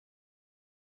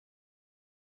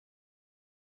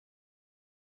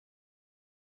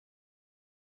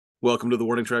Welcome to the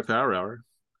Warning Track Power Hour.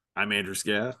 I'm Andrew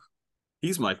Scaff.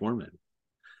 He's Mike Worman.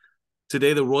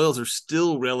 Today, the Royals are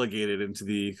still relegated into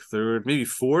the third, maybe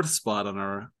fourth spot on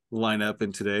our lineup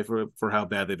in today for how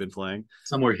bad they've been playing.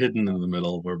 Somewhere hidden in the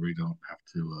middle where we don't have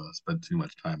to spend too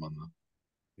much time on them.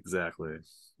 Exactly.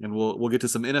 And we'll get to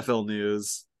some NFL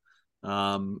news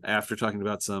after talking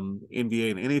about some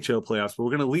NBA and NHL playoffs. But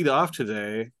we're going to lead off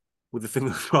today with the thing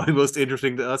that's probably most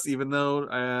interesting to us, even though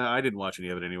I didn't watch any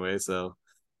of it anyway. So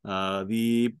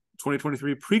the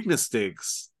 2023 Preakness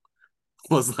Stakes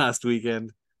was last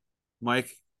weekend.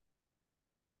 Mike,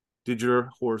 did your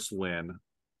horse win?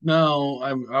 No,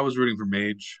 I was rooting for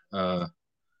Mage.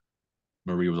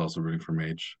 Marie was also rooting for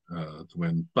Mage to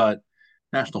win, but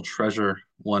National Treasure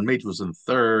won. Mage was in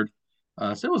third,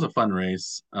 so it was a fun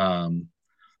race. And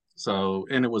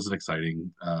it was an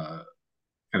exciting kind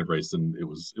of race, and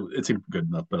it seemed good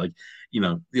enough. But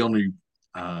the only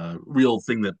real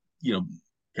thing that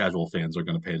casual fans are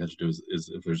going to pay attention to is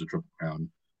if there's a triple crown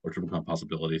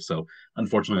possibility. So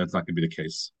unfortunately, that's not going to be the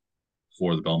case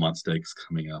for the Belmont Stakes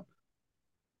coming up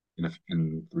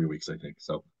in 3 weeks, I think.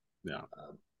 So, Yeah.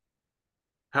 um,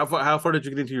 How far did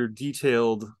you get into your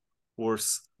detailed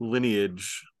horse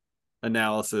lineage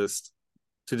analysis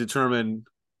to determine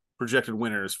projected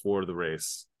winners for the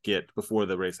race? Get before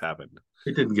the race happened.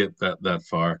 it didn't get that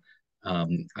far.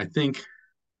 I think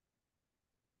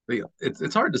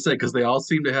it's hard to say because they all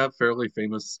seem to have fairly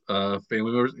famous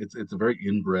family members. It's a very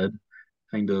inbred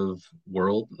kind of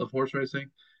world of horse racing,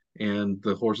 and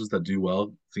the horses that do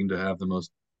well seem to have the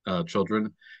most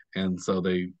children, and so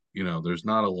there's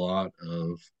not a lot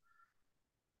of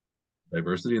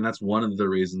diversity, and that's one of the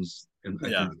reasons. And I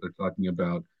Yeah. think they're talking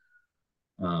about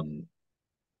um,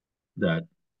 that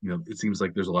it seems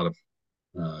like there's a lot of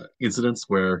incidents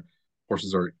where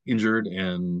horses are injured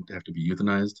and have to be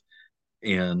euthanized,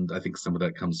 and I think some of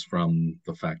that comes from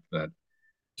the fact that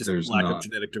Just there's lack of not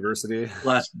genetic diversity.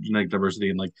 less genetic diversity,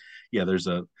 and there's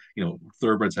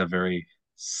thoroughbreds have very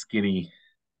skinny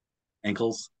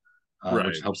ankles, which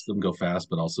Right. helps them go fast,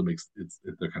 but also makes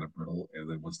they're kind of brittle, and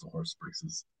then once the horse breaks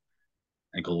his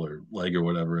ankle or leg or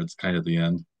whatever, it's kind of the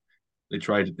end. They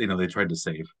tried to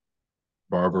save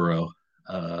Barbaro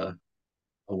uh,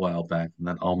 a while back, and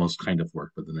that almost kind of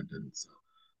worked, but then it didn't. So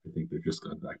I think they've just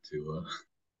gone back to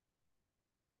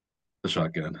the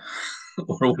shotgun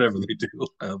or whatever they do.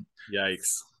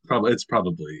 Yikes. It's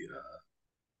probably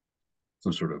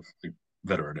some sort of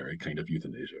veterinary kind of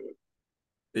euthanasia.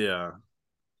 Yeah.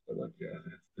 But yeah,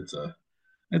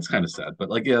 it's kind of sad. But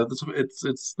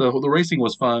it's the racing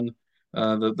was fun.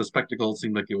 The spectacle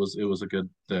seemed like it was a good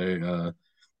day.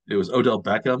 It was Odell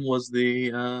Beckham was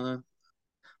the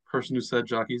person who said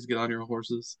jockeys get on your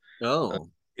horses. Uh, Oh.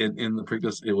 in the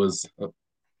Preakness, it was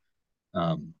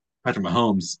Patrick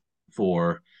Mahomes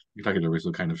for Kentucky Derby, so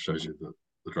it kind of shows you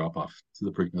the drop off to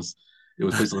the Preakness. It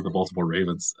was basically the Baltimore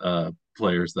Ravens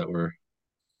players that were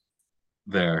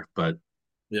there, but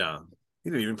Yeah. He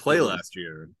didn't even it play was last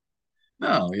year.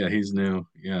 no, yeah, he's new,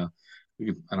 yeah.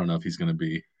 I don't know if he's going to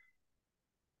be.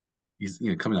 He's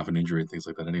coming off an injury and things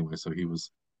like that anyway, so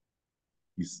he's.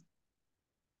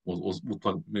 We'll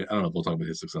talk. I don't know if we'll talk about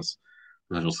his success,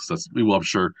 potential success. We will, I'm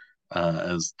sure,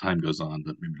 as time goes on,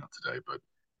 but maybe not today. But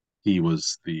he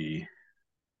was the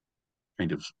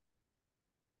kind of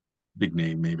big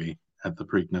name maybe at the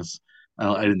Preakness.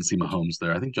 I didn't see Mahomes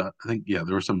there. I think yeah,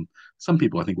 there were some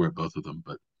people I think were at both of them,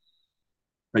 but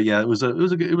yeah, it was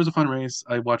a fun race.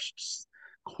 I watched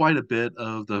quite a bit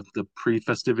of the pre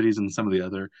festivities and some of the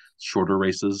other shorter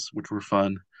races, which were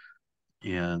fun.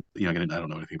 And again, I don't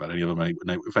know anything about any of them.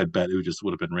 If I bet,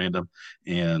 would have been random.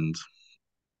 And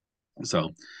so,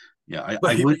 yeah, I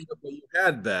But would. you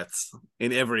had bets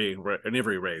in every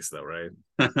race, though, right?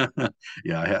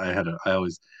 Yeah,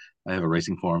 I have a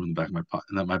racing form in the back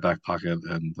of my back pocket,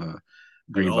 and Like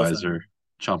green all visor,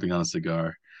 time. chomping on a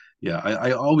cigar. Yeah,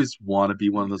 I always want to be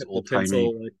one of those The old timey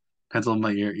pencil, like, pencil in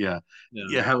my ear. Yeah, yeah.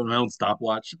 yeah, having my own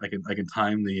stopwatch. I can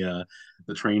time the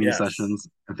training Yes. sessions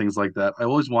and things like that. I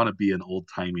always want to be an old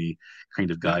timey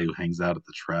kind of guy who hangs out at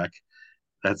the track.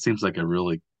 That seems like a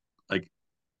really like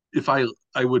if I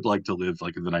would like to live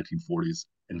like in the 1940s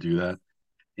and do that.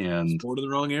 Just And born in the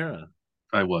wrong era.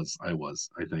 I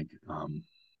think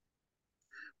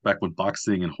back when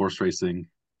boxing and horse racing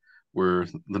were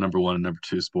the number one and number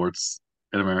two sports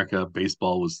in America.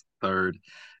 Baseball was third,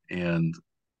 and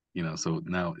so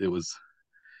now it was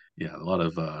yeah a lot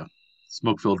of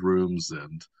smoke filled rooms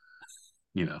and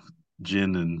you know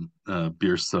gin and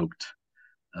beer soaked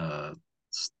uh,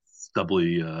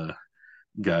 stubbly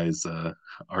guys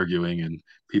arguing and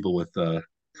people with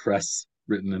press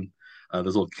written in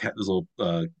those little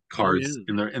Oh cards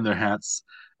yeah. in their hats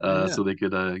Oh yeah. so they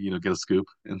could get a scoop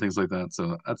and things like that.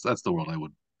 So that's the world I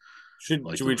would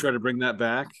like Should to we live try to bring that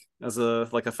back as a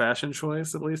like a fashion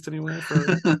choice at least anyway for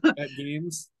in. at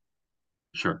games?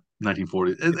 Sure,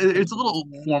 1940. It's a little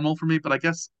Yeah. formal for me, but I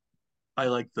guess I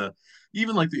like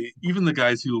even the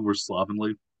guys who were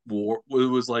slovenly wore it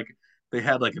was like they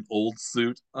had like an old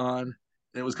suit on.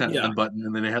 And it was kind of Yeah. unbuttoned,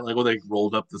 and then they had like they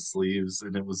rolled up the sleeves,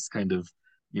 and it was kind of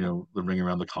the ring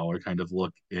around the collar kind of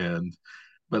look, and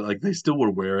but like they still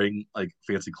were wearing like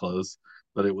fancy clothes,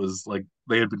 but it was like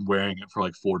they had been wearing it for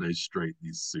like 4 days straight.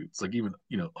 These suits, like even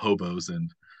hobos and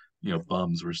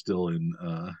bums were still in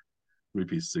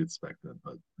 3-piece suits back then,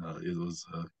 but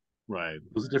Right.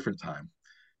 it was a different time.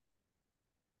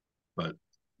 But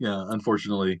yeah,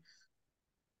 unfortunately,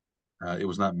 it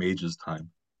was not Mage's time,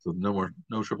 so no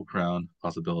Triple Crown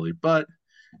possibility. But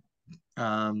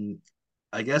um,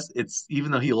 I guess it's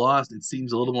even though he lost, it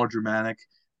seems a little more dramatic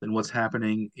than what's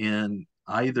happening in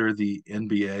either the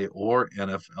NBA or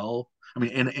NFL. I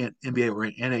mean, NBA or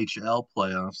NHL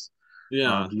playoffs.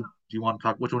 Yeah. Do you want to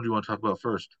talk? Which one do you want to talk about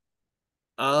first?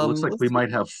 It looks like Let's we see.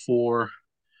 might have four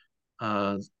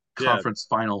uh, Yeah. conference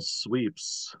final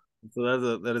sweeps.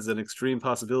 So that is an extreme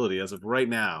possibility as of right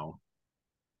now.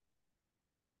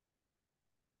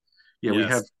 Yeah,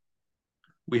 Yes.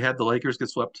 we had the Lakers get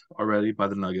swept already by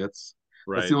the Nuggets.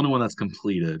 That's the Right. only one that's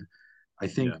completed. I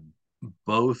think Yeah.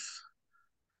 both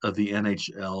of the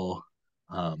NHL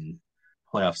um,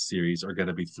 playoff series are going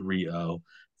to be 3-0,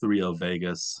 3-0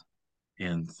 Vegas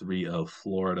and 3-0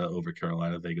 Florida over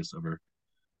Carolina, Vegas over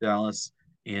Dallas.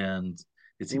 And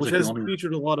it seems Which like the has only,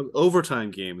 featured a lot of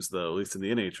overtime games though, at least in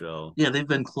the NHL. yeah, they've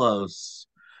been close.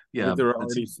 I Yeah, think there are it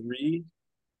already seems, three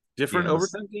different yeah,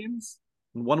 overtime games.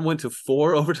 One went to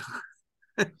four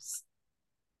overtimes.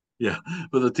 yeah.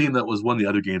 But the team that was won the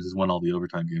other games has won all the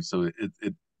overtime games. So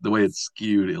the way it's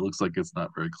skewed, it looks like it's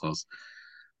not very close.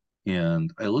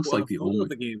 And it looks like Well, the four of only,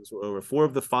 the games were over. Four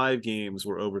of the five games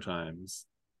were overtimes.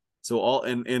 So all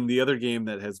and the other game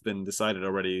that has been decided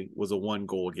already was a one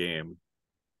goal game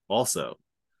also.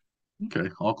 okay,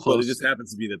 all But it close. just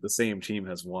happens to be that the same team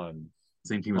has won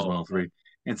Same team as all 103.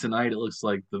 And tonight it looks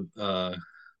like the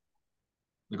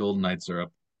Golden Knights are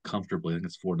up comfortably. I think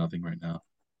it's 4-0 right now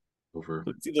over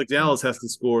It seems like uh, Dallas has to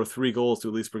score three goals to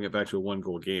at least bring it back to a one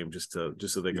goal game, just so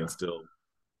they yeah. can still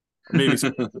maybe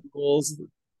score two goals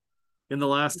in the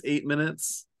last 8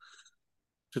 minutes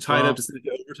to tie it up Well, to send it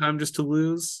to overtime just to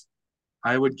lose.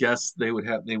 I would guess they would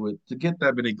to get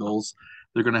that many goals,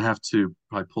 they're going to have to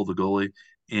probably pull the goalie,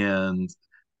 and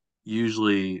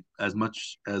usually as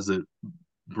much as it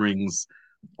brings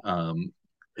um,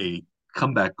 a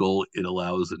comeback goal, it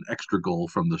allows an extra goal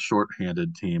from the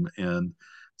shorthanded team, and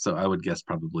so I would guess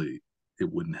probably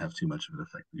it wouldn't have too much of an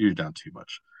effect. You're down too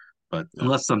much, but Yeah,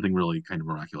 unless something really kind of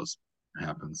miraculous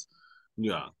happens,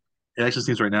 yeah. it actually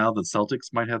seems right now that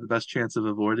Celtics might have the best chance of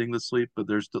avoiding the sweep, but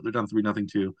they're down 3-0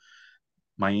 to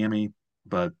Miami,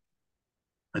 but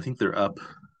I think they're up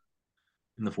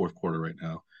in the fourth quarter right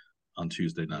now on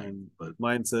Tuesday night. But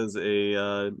Mine says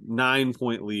a 9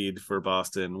 point lead for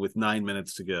Boston with 9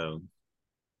 minutes to go,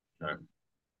 uh,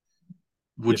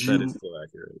 would if that is you still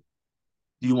accurate.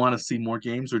 do you want to see more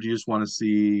games, or do you just want to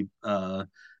see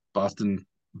Boston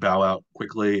bow out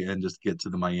quickly and just get to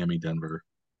the Miami Denver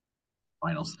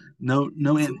finals? No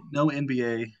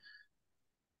NBA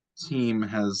team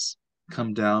has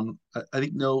come down. I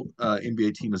think no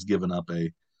NBA team has given up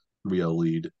a 3-0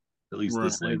 lead at least Right,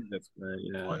 this I late think that's right.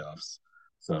 in the Yeah, playoffs.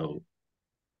 So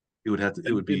it would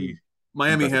and be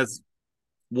Miami impressive. has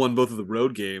won both of the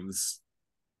road games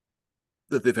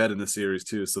that they've had in the series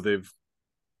too, so they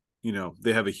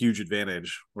have a huge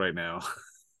advantage right now.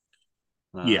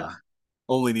 Yeah, uh,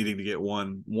 Only needing to get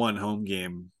one home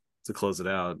game to close it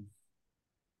out,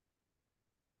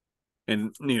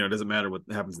 and it doesn't matter what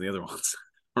happens in the other ones,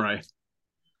 right?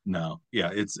 no,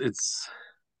 yeah, it's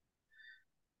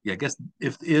yeah. I guess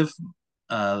if the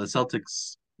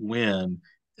Celtics win,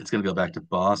 it's going to go back to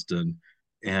Boston,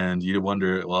 and you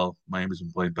wonder, well, Miami's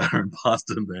been playing better in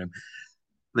Boston than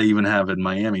they even have in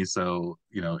Miami. So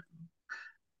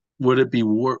would it be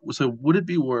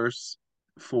worse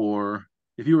for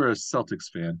if you were a Celtics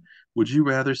fan? Would you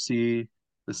rather see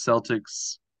the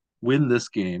Celtics win this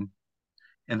game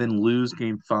and then lose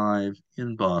Game 5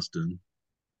 in Boston,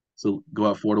 so go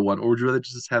out 4-1, or would you rather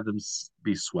just have them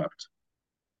be swept?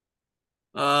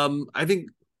 I think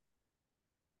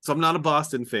so. I'm not a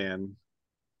Boston fan.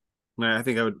 I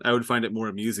think I would find it more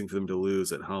amusing for them to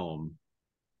lose at home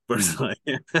Hmm. personally.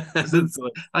 So, It's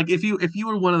like, like if you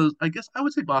were one of those, I guess I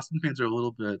would say Boston fans are a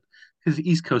little bit because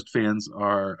East Coast fans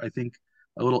are, I think,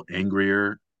 a little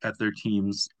angrier at their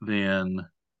teams than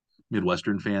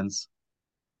Midwestern fans.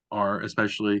 are,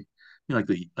 especially like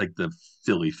the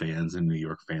Philly fans and New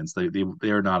York fans.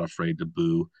 They are not afraid to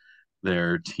boo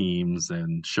their teams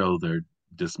and show their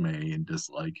dismay and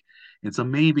dislike. And so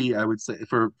maybe I would say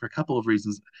for a couple of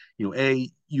reasons, A,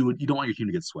 you don't want your team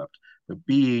to get swept, but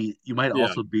B, you might Yeah.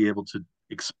 also be able to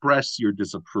express your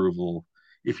disapproval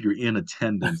if you're in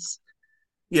attendance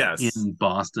Yes. in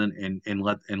Boston and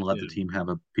let the Yeah. team have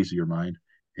a piece of your mind.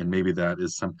 And maybe that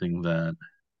is something that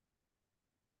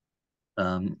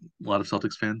a lot of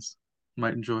Celtics fans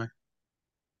might enjoy,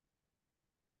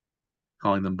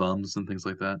 calling them bums and things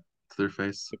like that to their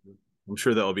face. I'm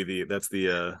sure that will be that's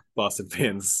the Boston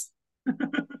fans'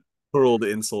 hurled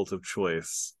insult of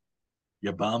choice.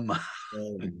 You bum.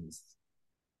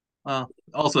 Um,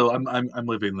 Also, I'm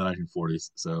living in the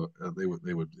 1940s, so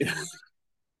they would be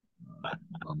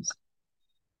bums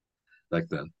back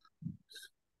then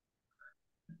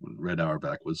when Red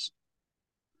Auerbach was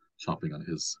chomping on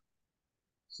his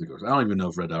cigars. I don't even know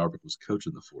if Red Auerbach was coach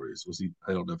in the 40s. Was he?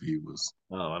 I don't know if he was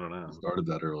oh, I don't know. started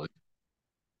that early.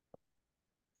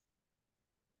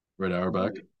 Red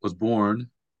Auerbach was born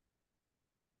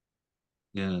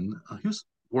he was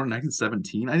born in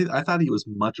 1917. I thought he was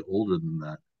much older than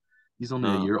that. He's only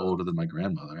a year Uh, older than my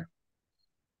grandmother.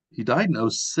 He died in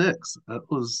 '06. That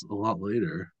was a lot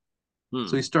later. So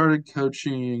he hmm. started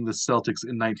coaching the Celtics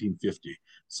in 1950.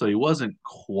 So he wasn't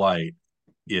quite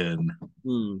in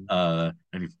Hmm. uh,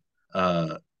 any,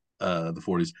 uh, the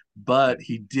 40s, but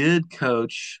he did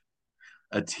coach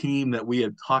a team that we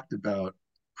had talked about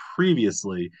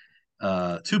previously.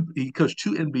 He coached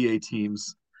two NBA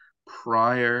teams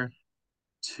prior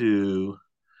to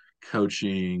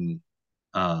coaching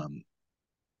um,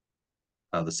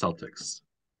 the Celtics.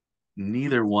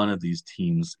 Neither one of these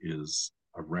teams is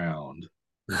around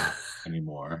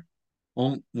anymore.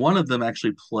 One of them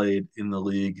actually played in the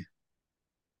league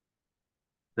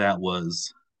that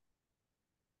was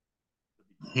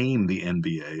became the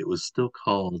NBA. It was still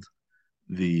called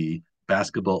the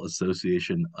Basketball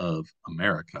Association of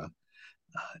America,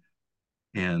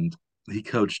 and he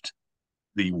coached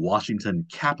the Washington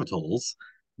Capitals,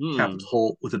 Hmm.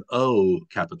 Capitol with an O,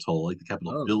 Capitol, like the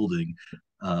Capitol Oh. building,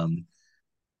 um,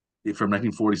 from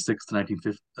 1946 to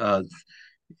 1950.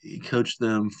 He coached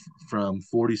them from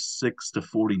 46 to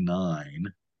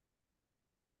 49,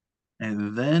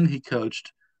 and then he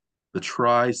coached the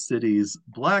Tri Cities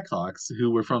Blackhawks,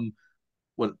 who were from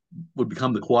what would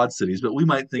become the Quad Cities, but we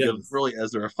might think of Yes. really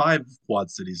as there are five Quad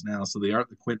Cities now, so they aren't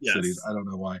the Quint Cities. Yes. I don't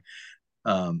know why,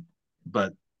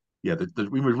 but yeah,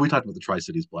 we talked about the Tri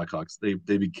Cities Blackhawks.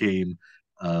 They became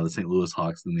the St. Louis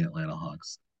Hawks and the Atlanta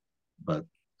Hawks, but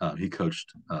he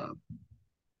coached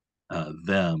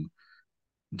them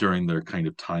during their kind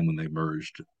of time when they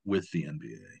merged with the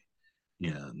NBA,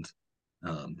 and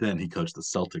then he coached the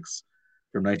Celtics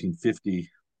from 1950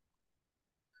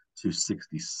 to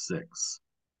 66,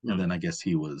 and Hmm. then I guess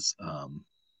he was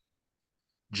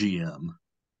GM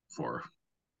for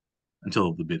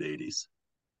until the mid 80s,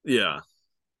 Yeah.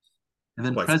 and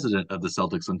then Quite some. president of the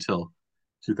Celtics until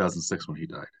 2006 when he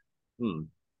died. Hmm.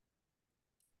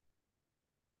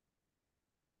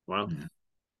 Wow. Yeah.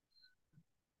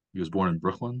 He was born in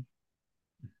Brooklyn.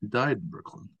 He died in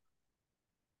Brooklyn.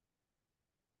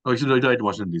 Oh, he died in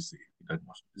Washington D.C. He died in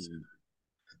Washington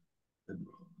D.C.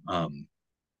 Hmm. Um,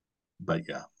 but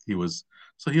yeah, he was.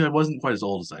 So he wasn't quite as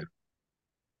old as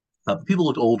I. People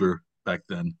looked older back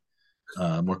then,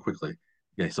 more quickly.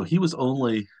 Yeah, so he was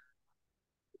only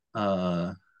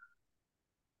uh,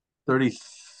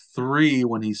 33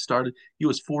 when he started. He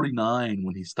was 49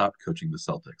 when he stopped coaching the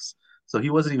Celtics. So he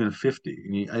wasn't even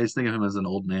 50. I just think of him as an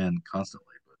old man constantly.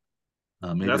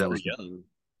 But maybe That's that was, pretty young.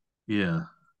 yeah.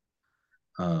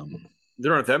 Um,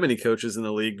 There aren't that many coaches in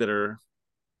the league that are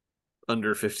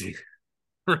under 50,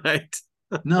 right?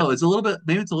 no, maybe it's a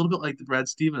little bit like the Brad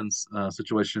Stevens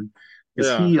situation,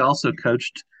 because Yeah. he also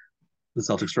coached the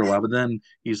Celtics for a while, but then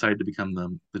he decided to become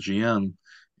the GM,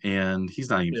 and he's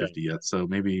not even Yeah. 50 yet. So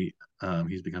maybe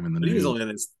he's becoming the But he was new. only in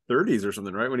his 30s or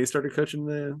something, right? When he started coaching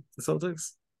the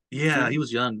Celtics Yeah, he team.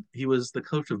 was young. He was the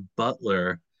coach of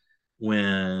Butler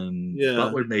when Yeah.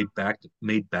 Butler made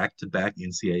back-to-back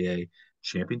NCAA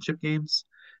championship games,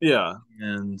 Yeah.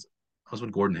 and that was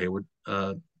when Gordon Hayward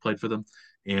played for them,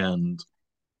 and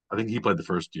I think he played the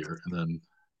first year, and then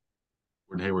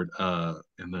Gordon Hayward,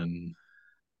 and then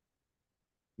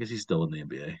I guess he's still in the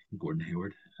NBA. Gordon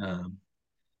Hayward,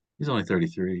 he's only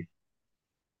 33,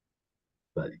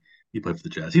 but he played for the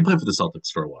Jazz. He played for the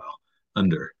Celtics for a while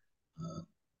under uh,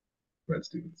 Brad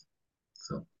Stevens.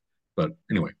 So, but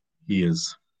anyway, he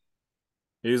is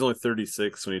He was only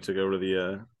 36 when he took over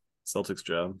the Celtics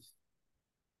job.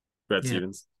 Brad yeah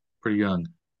Stevens. pretty young.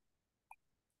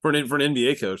 For an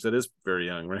NBA coach, that is very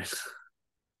young, right?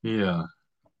 Yeah,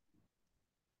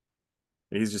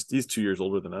 He's 2 years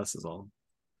older than us, is all.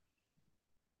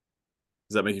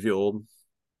 Does that make you feel old?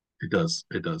 it does.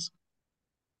 It does.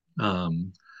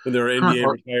 Um, When there are current NBA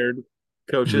art. retired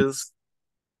coaches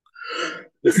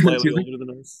just slightly Excuse me. older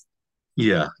than us.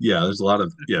 Yeah, yeah. There's a lot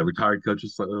of retired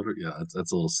coaches slightly older. Yeah,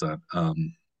 that's a little sad.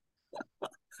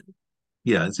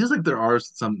 Yeah, it seems like there are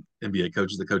some NBA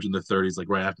coaches that coach in their 30s, like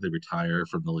right after they retire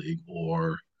from the league,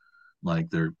 or like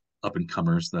they're up and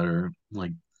comers that are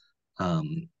like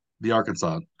um the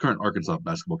current Arkansas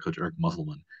basketball coach Eric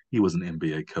Musselman. He was an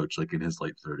NBA coach like in his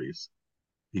late 30s.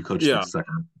 He coached Yeah.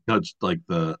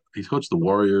 he coached the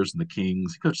Warriors and the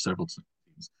Kings. He coached several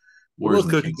teams, Well, Warriors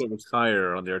most and the coaches Kings. that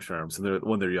retire on their terms, and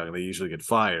when they're young, they usually get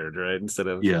fired, right? Instead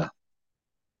of Yeah,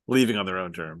 leaving on their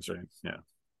own terms, right? Yeah.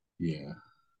 yeah,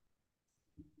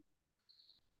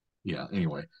 yeah.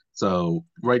 Anyway, so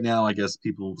right now, I guess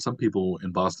some people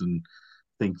in Boston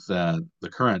think that the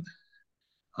current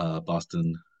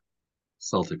Boston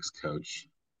Celtics coach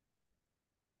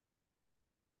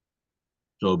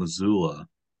Joe Mazzulla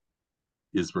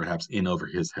is perhaps in over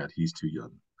his head. He's too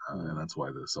young, and that's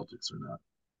why the Celtics are not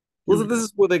Wasn't doing it.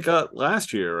 this what they got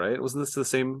last year, right? Wasn't this the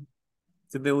same?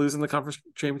 Did they lose in the conference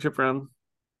championship round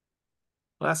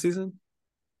last season?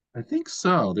 I think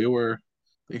so.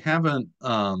 They haven't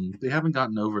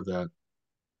gotten over that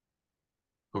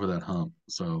hump.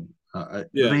 So did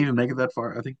Yeah. they even make it that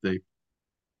far? I think they.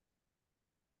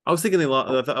 I was thinking they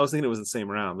lost. I was thinking it was the same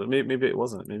round, but maybe it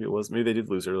wasn't. Maybe it was. Maybe they did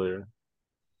lose earlier.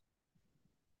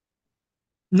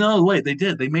 No, wait, they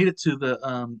did. They made it to the.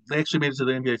 They actually made it to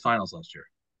the NBA Finals last year.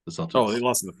 The Oh, they Celtics.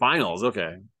 lost in the finals.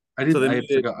 Okay, I so didn't. they made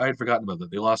it. I had forgotten about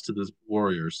that. They lost to the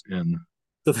Warriors in.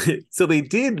 So they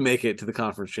did make it to the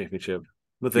conference championship,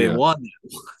 but they Yeah, won.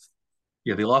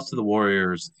 yeah. They lost to the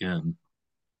Warriors in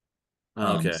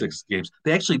Okay. 6 games.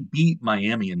 They actually beat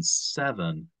Miami in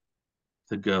 7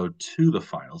 to go to the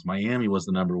finals. Miami was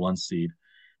the number 1 seed,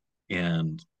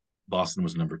 and Boston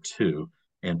was number 2.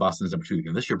 And Boston is number 2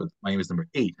 again this year, but Miami's number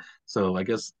 8. So I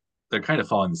guess they're kind of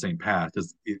following the same path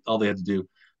because all they had to do,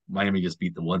 Miami just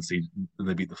beat the 1 seed, and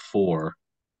they beat the 4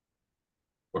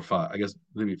 or 5. I guess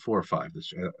they beat 4 or 5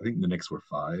 this year. I think the Knicks were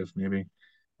 5, maybe.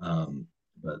 Um,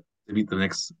 but they beat the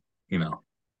Knicks. You know,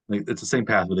 it's the same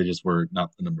path, but they just were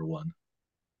not the number 1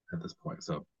 at this point.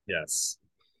 So, Yes.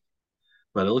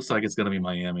 but it looks like it's going to be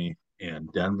Miami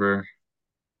and Denver.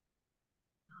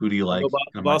 Who do you like?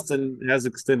 Although Boston has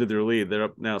extended their lead, they're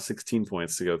up now 16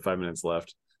 points to go. 5 minutes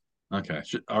left. Okay.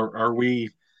 Are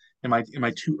we? Am I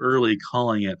too early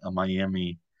calling it a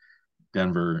Miami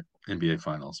Denver NBA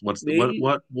Finals? They, What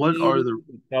are they the?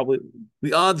 probably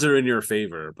the odds are in your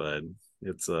favor, but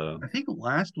it's I think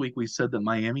last week we said that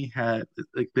Miami had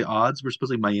like the odds were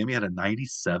supposedly Miami had a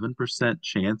 97%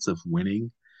 chance of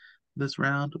winning this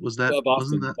round. Wasn't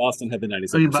Boston. that? Boston had the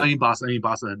 97%. Boston. I mean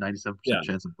Boston had 97% Yeah.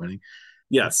 chance of winning.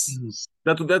 That Yes. seems.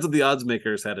 That's what the odds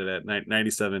makers had it at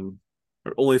 97,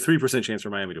 or only 3% chance for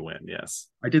Miami to win. Yes.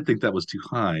 I did think that was too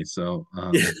high. So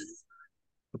Yeah.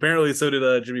 Apparently, so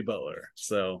did Jimmy Butler.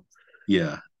 So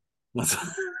yeah. that's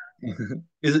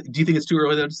Is it? Do you think it's too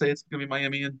early though to say it's going to be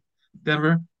Miami and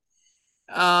Denver?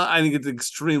 I think it's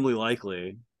extremely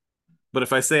likely. But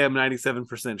if I say I'm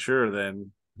 97% sure,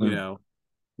 then Hmm.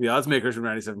 the odds makers were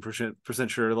 97%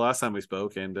 sure the last time we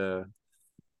spoke, and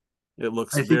it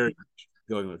looks I think. very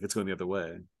it's going the other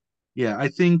way. Yeah, I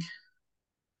think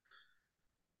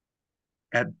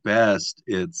at best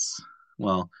it's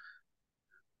well,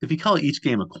 if you call each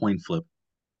game a coin flip,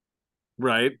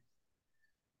 Right?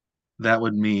 that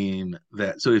would mean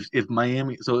that if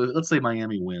Miami so let's say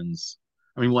Miami wins.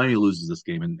 I mean Miami loses this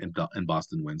game and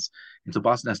Boston wins. And so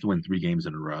Boston has to win 3 games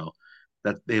in a row.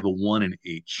 That they have a 1 in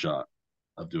 8 shot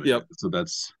of doing it. Yep. So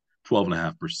that's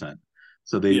 12.5%.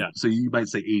 Yeah. So you might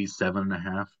say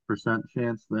 87.5%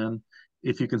 chance then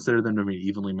if you consider them to be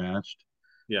evenly matched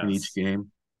in each Yes.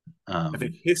 game. I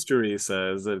think Um, history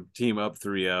says that a team up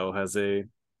 3-0 has a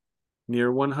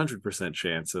near 100%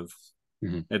 chance of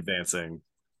mhm. advancing.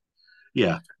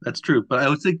 Yeah, that's true. But I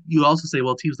would think you also say,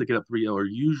 well, teams that get up 3-0 are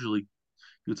usually, you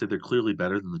would say they're clearly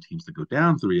better than the teams that go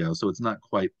down 3-0. So it's not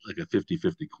quite like a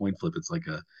 50-50 coin flip. It's like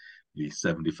a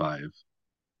 75-25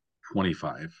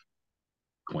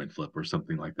 coin flip or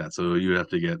something like that. So you have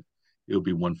to get, it would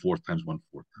be 1/4 times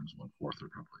 1/4 times 1/4, or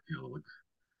probably, like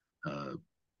uh,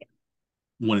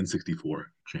 1 in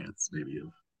 64 chance maybe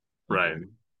of Right.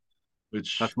 winning,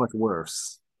 which, That's much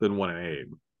worse than 1-8.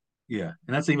 yeah.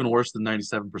 And that's even worse than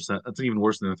 97%. That's even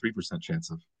worse than a 3% chance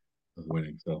of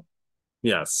winning. So,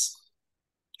 Yes.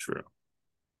 True.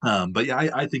 but yeah,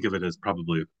 I think of it as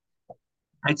probably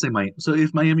I'd say my so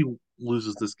if Miami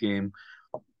loses this game,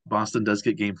 Boston does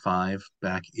get game five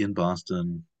back in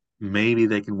Boston. Maybe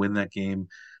they can win that game,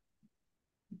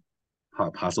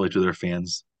 possibly to their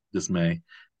fans' dismay.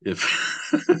 If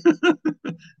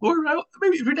or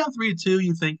maybe if you're down 3-2,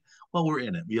 you think, well, we're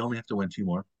in it. We only have to win two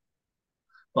more.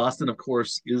 Boston, of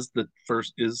course,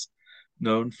 is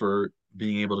known for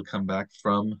being able to come back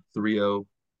from 3-0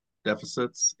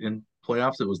 deficits in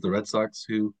playoffs. It was the Red Sox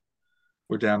who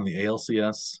were down in the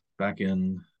ALCS back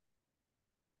in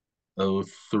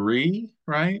 03,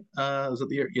 right? Was it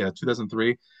the year? Yeah,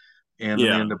 2003. And then they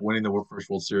Yeah, ended up winning the first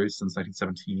World Series since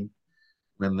 1917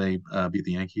 when they beat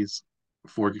the Yankees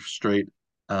four straight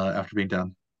after being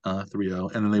down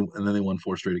 3-0. And then they won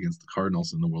four straight against the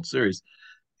Cardinals in the World Series.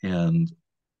 And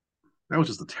that was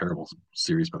just a terrible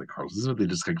series by the Cardinals. This is what they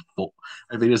just like full.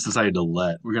 They just decided to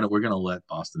we're gonna let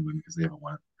Boston win because they haven't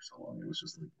won it for so long. It was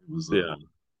just like it was yeah.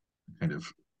 kind of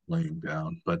laying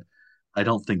down. But I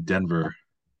don't think Denver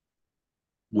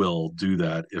will do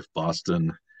that if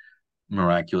Boston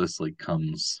miraculously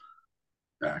comes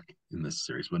back in this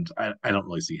series. But I don't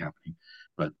really see happening.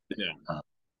 But Yeah. uh,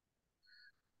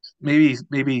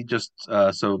 maybe just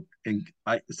so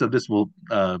this will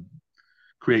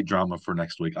create drama for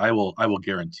next week. I will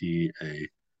guarantee a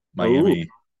Oh, Miami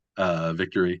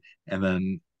victory, and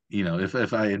then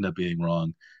if I end up being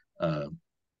wrong, uh,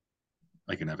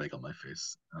 I can have egg on my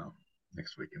face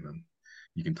next week, and then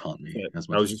you can taunt me as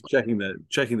I much was as you just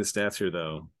checking the stats here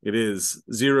though. It is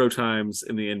zero times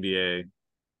in the NBA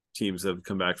teams have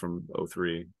come back from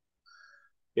 03.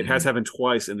 It want. has happened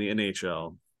twice in the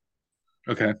NHL.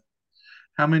 Okay.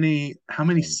 How many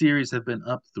Um, series have been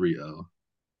up 3-0?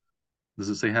 Does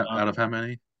it say uh, out of how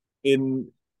many? in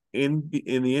in the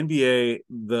NBA,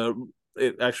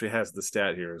 it actually has the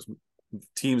stat here.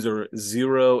 Teams are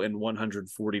 0 and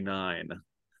 149 in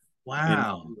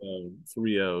Wow.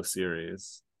 3-0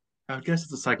 series. I guess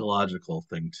it's a psychological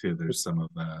thing too. There's It's, some of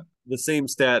that. the same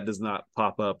stat does not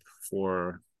pop up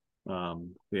for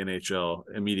the NHL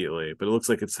immediately, but it looks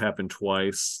like it's happened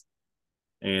twice,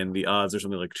 and the odds are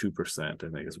something like 2%. I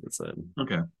think is what it said.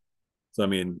 Okay. So I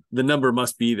mean, the number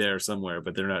must be there somewhere,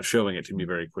 but they're not showing it to me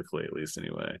very quickly, at least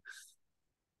anyway.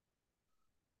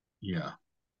 Yeah.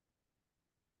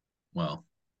 Well,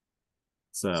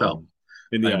 so So,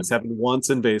 and yeah, it's I'm happened once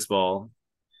in baseball.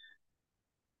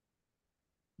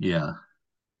 yeah.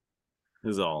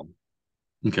 Is all.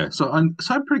 Okay. So I'm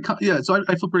pretty yeah, so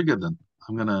I feel pretty good then.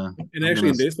 I'm gonna And I'm actually,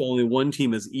 gonna in baseball, only one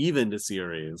team is even to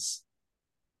series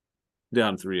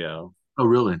down 3-0. oh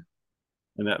really?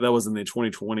 And that was in the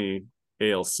 2020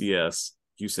 ALCS,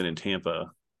 Houston and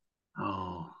Tampa.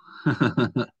 Oh.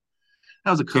 That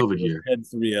was a Tampa COVID was year. ahead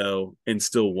 3-0 and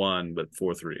still won, but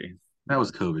 4-3. That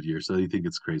was COVID year, so you think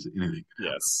it's crazy. Anything could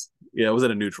happen. Yes. Yeah, it was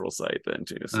at a neutral site then,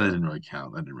 too. And that So, didn't really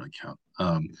count. That didn't really count.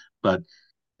 But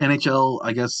NHL,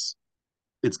 I guess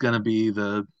it's gonna be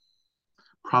the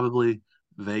probably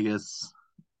Vegas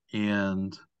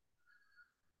and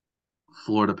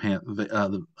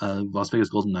the Las Vegas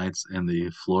Golden Knights and the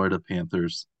Florida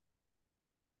Panthers.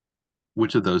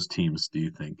 Which of those teams do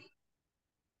you think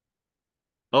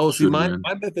oh, see, should my, win?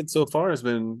 my method so far has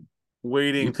been You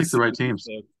waiting to picked the see right who you teams.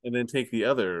 pick and then take the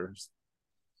others.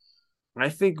 I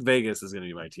think Vegas is going to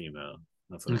be my team, though.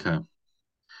 That's what I Okay. think.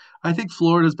 I think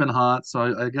Florida's been hot,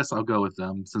 so I guess I'll go with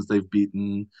them since they've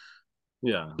beaten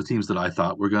Yeah. the teams that I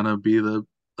thought were gonna be the.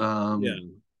 Yeah.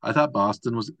 I thought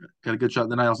Boston was got a good shot.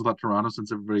 Then I also thought Toronto,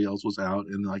 since everybody else was out,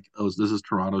 and like, oh, this is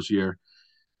Toronto's year,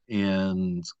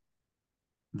 and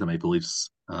the Maple Leafs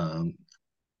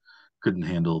couldn't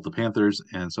handle the Panthers,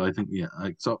 and so I think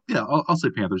I'll say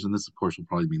Panthers, and this of course will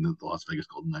probably mean that the Las Vegas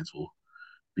Golden Knights will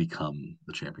become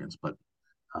the champions, but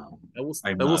um, I'm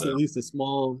I will not say a at least a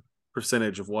small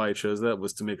percentage of why I chose that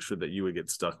was to make sure that you would get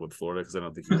stuck with Florida because I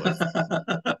don't think you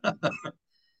like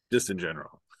just in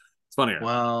general. It's funnier.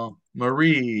 well,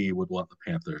 Marie would want the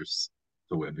Panthers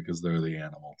to win because they're the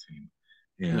animal team,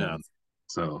 Yeah. and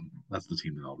so that's the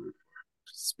team that I'll root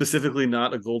Specifically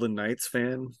not a Golden Knights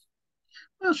fan. for.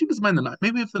 Well, she doesn't mind the knight.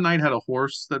 Maybe if the knight had a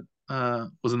horse that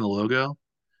was in the logo,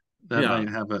 Yeah.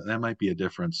 that might be a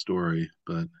different story.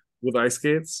 But With ice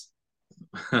skates.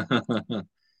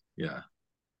 yeah,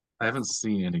 I haven't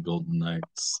seen any Golden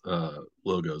Knights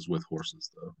logos with horses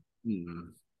though. Hmm.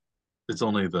 It's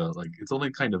only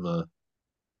kind of a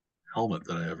helmet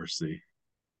that I ever see,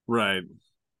 Right.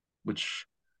 which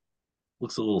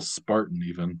looks a little Spartan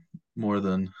even more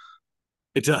than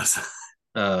It does.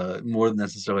 more than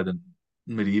necessarily than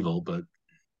medieval, but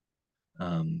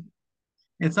um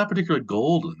it's not particularly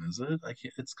golden, is it?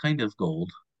 It's kind of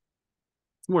gold.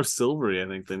 It's more silvery, I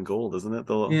think, than gold, isn't it?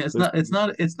 Yeah, There's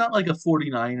it's not like a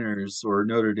 49ers or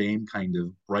Notre Dame kind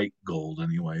of bright gold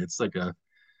anyway. It's like a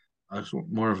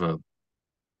more of a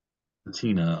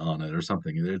patina on it or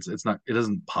something. It's not, it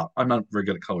doesn't pop. I'm not very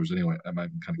good at colors anyway. I'm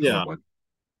kind of yeah, colorblind,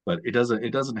 but it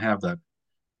doesn't have that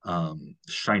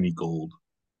shiny gold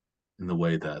in the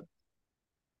way that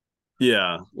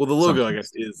yeah. Well, the some logo, I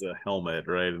guess, teams do. is a helmet,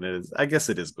 right? And it is. I guess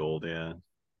it is gold. Yeah,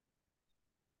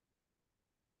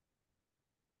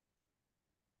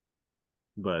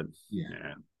 but Yeah.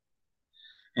 yeah.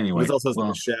 But Anyway, it also has like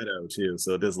a well, shadow too,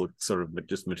 so it does look sort of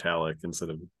just metallic instead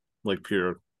of like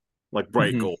pure, like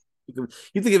bright mhm. gold.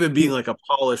 You think of it being Yeah, like a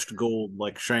polished gold,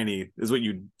 like shiny, is what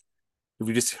you if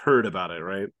you just heard about it,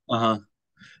 right? uh-huh.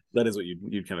 That is what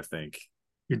you'd kind of think.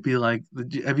 It'd be like,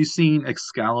 have you seen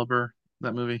Excalibur,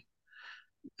 that movie?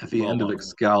 At the end of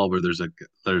Almost. Excalibur, there's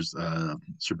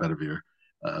Sir Bedivere,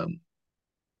 um,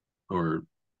 or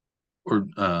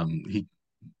he,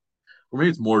 or maybe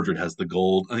it's Mordred has the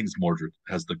gold. I think it's Mordred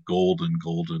has the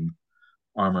golden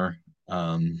armor.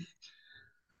 Um,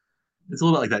 it's a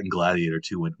little bit like that in Gladiator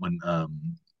too, when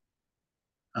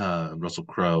Russell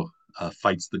Crowe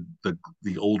fights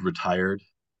the old retired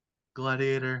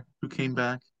gladiator who came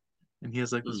back, and he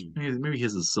has like this, Hmm. maybe he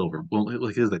has a silver. Well,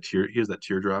 like he has that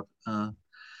teardrop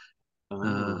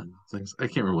Oh, things. I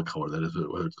can't remember what color that is,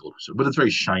 whether it's gold or silver, but it's very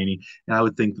shiny. And I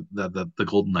would think that the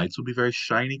Golden Knights would be very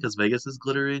shiny because Vegas is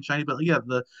glittery and shiny. But yeah,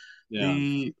 yeah,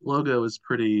 the logo is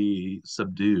pretty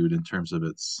subdued in terms of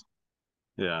its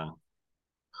yeah.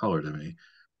 color to me.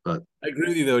 But I agree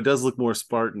with you though. It does look more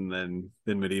Spartan than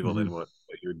medieval than mhm. what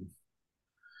you would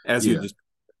as you Yeah, just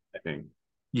I think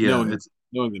yeah, knowing it's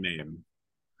knowing the name.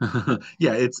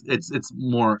 yeah, it's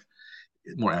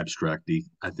more abstracty,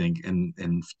 I think,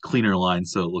 and cleaner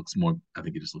lines, so it looks more. I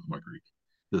think it just looks more Greek.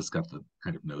 It's got the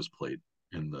kind of nose plate,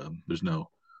 and there's no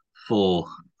full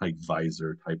like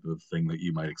visor type of thing that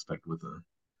you might expect with a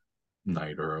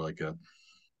knight or like a.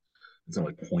 It's not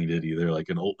like pointed either, like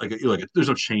an old there's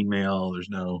no chainmail.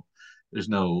 There's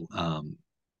no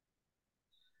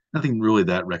nothing really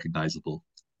that recognizable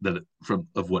from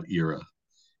of what era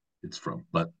it's from,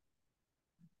 but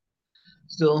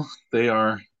still they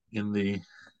are in the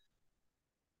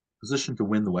position to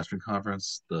win the Western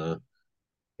Conference. The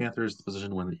Panthers the position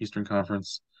to win the Eastern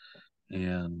Conference,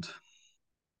 and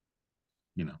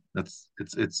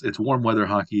it's warm weather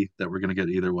hockey that we're going to get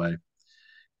either way.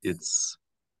 It's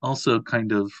also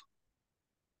kind of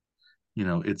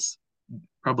it's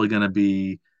probably going to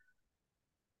be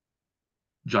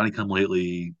Johnny come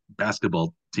lately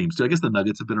basketball teams too. I guess the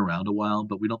Nuggets have been around a while,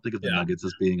 but we don't think of the Yeah, Nuggets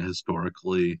as being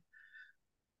historically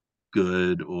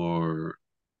good or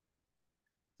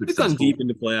they've gone successful. deep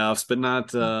into playoffs, but not.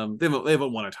 They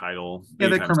haven't won a title Yeah,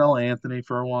 they had anytime. Carmelo Anthony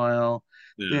for a while.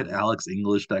 They had Yeah, Alex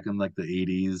English back in like the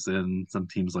 '80s and some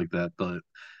teams like that, but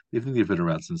they think they've been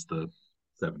around since the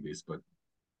 '70s. But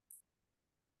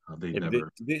they've yeah,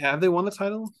 never, have they won the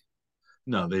title?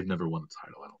 no, they've never won a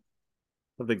title. I don't.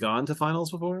 Have they gone to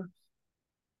finals before?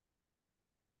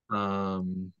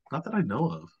 Not that I know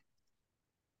of.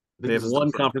 I think They this have is their one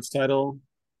first. conference title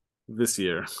this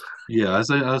year. Yeah, I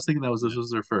was thinking that was this was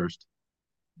their first.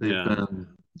 They've Yeah, been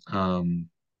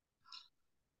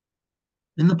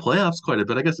in the playoffs quite a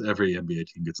bit. I guess every NBA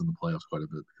team gets in the playoffs quite a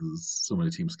bit because so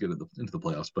many teams get into the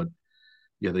playoffs. But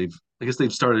yeah, I guess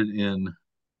they've started in.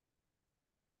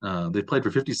 They played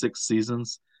for 56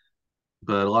 seasons,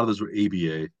 but a lot of those were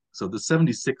ABA. So the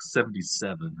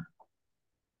 76-77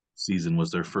 season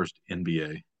was their first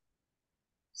NBA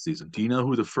season. Do you know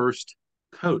who the first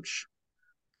coach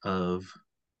of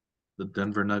the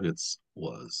Denver Nuggets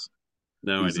was?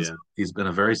 no idea. He's been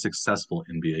a very successful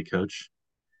NBA coach.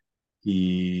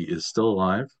 He is still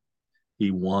alive.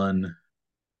 He won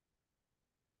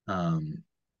um,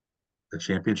 a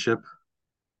championship.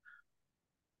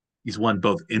 He's won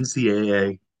both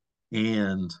NCAA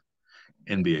and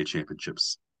NBA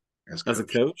championships as As a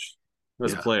coach. coach, or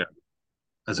as a Yeah, player,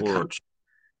 as a or coach.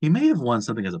 He may have won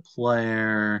something as a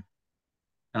player.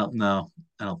 I don't know.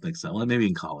 I don't think so. Well, maybe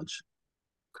in college.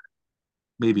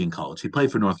 Maybe in college. He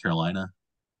played for North Carolina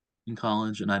in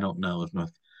college, and I don't know if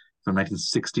from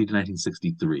 1960 to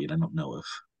 1963, and I don't know if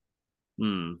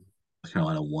hmm. North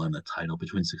Carolina won a title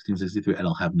between 60 and 63. I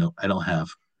don't have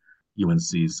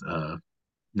UNC's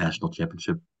national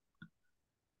championship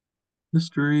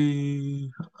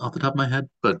history off the top of my head,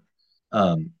 but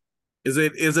um, Is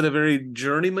it a very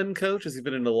journeyman coach? Has he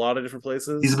been in a lot of different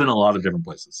he's places? been a lot of different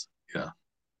places. Yeah,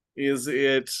 Is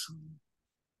it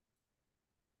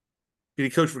Did he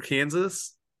coach for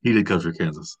Kansas? he did coach for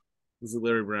Kansas. Is it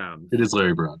Larry Brown? It is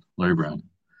Larry Brown. Larry Brown.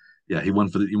 Yeah, he won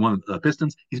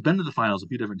Pistons. He's been to the finals a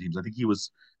few different teams. I think he's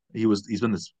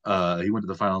been this he went to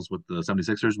the finals with the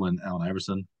 76ers when Allen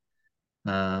Iverson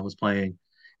was playing.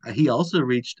 He also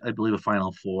reached, I believe, a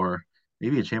final for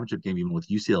maybe a championship game even with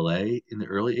UCLA in the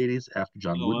early 80s after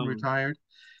John Oh Wooden wow. retired.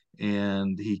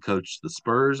 And he coached the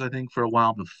Spurs, I think, for a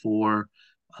while before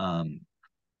um,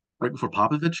 right before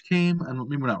Popovich came. And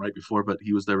maybe not right before, but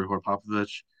he was there before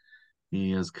Popovich.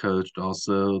 He has coached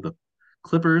also the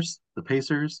Clippers, the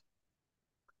Pacers.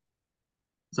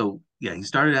 So yeah, he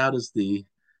started out as he's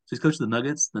coached the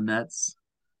Nuggets, the Nets,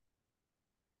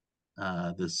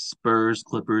 the Spurs,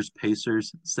 Clippers,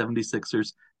 Pacers,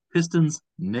 76ers, Pistons,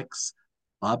 Knicks,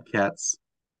 Bobcats,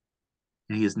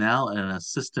 and he is now an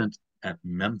assistant at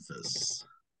Memphis.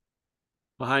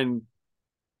 Behind,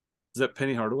 is that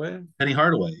Penny Hardaway? Penny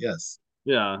Hardaway, yes.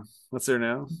 Yeah, that's there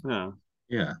now. Yeah.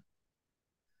 Yeah.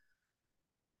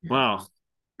 Yeah. Wow.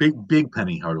 Big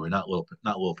Penny Hardaway, not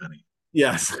Little Penny.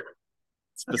 Yes,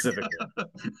 specifically.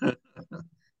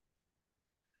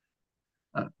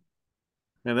 uh,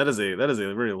 Man, that is a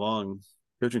very long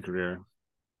coaching career.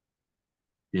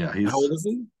 yeah, How old is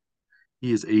he?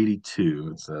 he is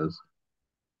 82, it says.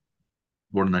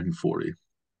 Born in 1940.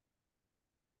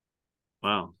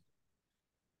 Wow.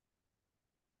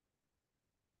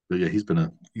 But yeah, he's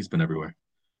been everywhere.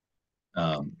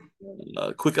 Um,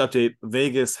 Quick update: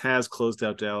 Vegas has closed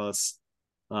out Dallas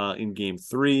in Game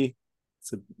 3.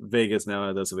 So Vegas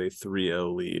now does have a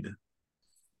 3-0 lead.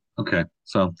 okay,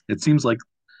 so it seems like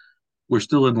we're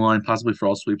still in line, possibly for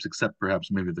all sweeps, except perhaps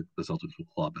maybe the Celtics will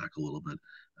claw back a little bit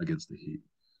against the Heat.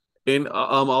 And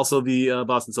also the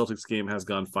Boston Celtics game has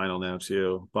gone final now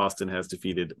too. Boston has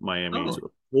defeated Miami Oh, to okay.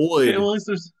 avoid Well, at least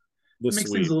the it makes things a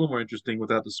sweep. little more interesting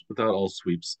without all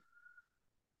sweeps.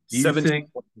 Do you 17 think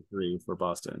three for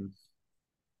Boston.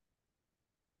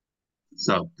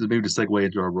 so? Maybe to segue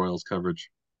into our Royals coverage,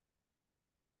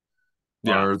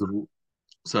 Yeah. are the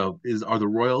are the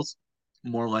Royals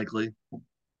more likely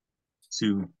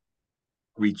to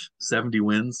reach 70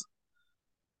 wins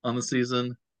on the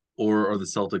season, or are the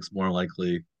Celtics more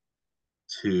likely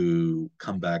to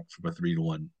come back from a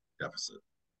 3-1 deficit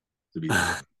to beat the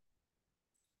Royals?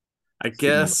 I Just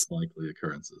given the guess likely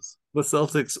occurrences. the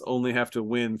Celtics only have to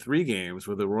win 3 games,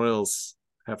 where the Royals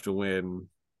have to win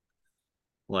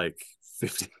like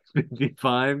 50,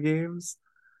 55 games.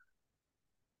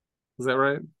 Is that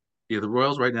right? Yeah, the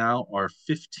Royals right now are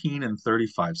 15 and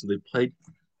 35, so they've played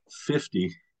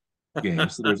 50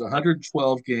 games. So there's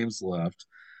 112 games left.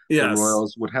 The Yes.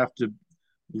 Royals would have to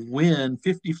win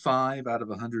 55 out of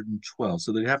 112.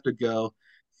 So they'd have to go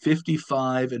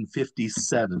 55 and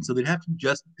 57. So they'd have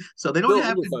to so they don't Still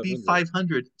have under to be 500.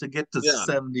 500 to get to Yeah.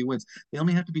 70 wins. They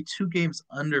only have to be 2 games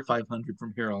under 500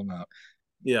 from here on out.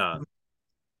 Yeah.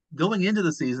 Going into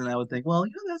the season, I would think, well,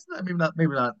 that's maybe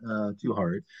not too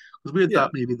hard because we had Yeah.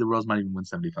 thought maybe the Royals might even win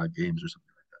 75 games or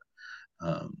something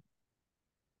like that.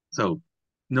 So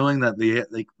knowing that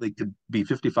they could be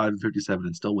 55 and 57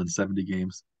 and still win 70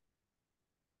 games,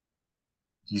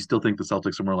 do you still think the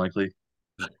Celtics are more likely?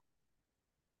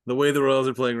 The way the Royals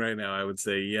are playing right now, I would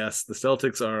say yes. The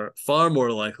Celtics are far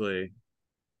more likely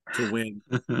to win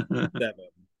 7,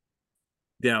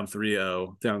 down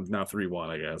 3-0, down now 3-1,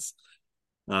 I guess.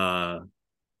 Uh,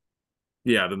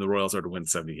 yeah, than the Royals are to win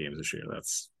 70 games this year.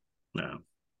 That's no.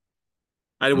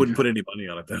 I wouldn't Okay. put any money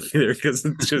on it though either because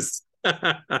it's just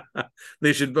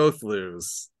they should both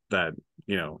lose that,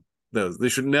 you know, those they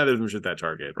should neither of them should that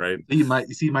target, right? You might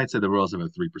say the Royals have a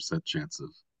 3% chance of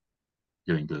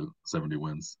getting to 70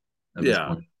 wins at this Yeah.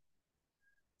 point.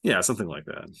 Yeah, something like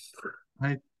that.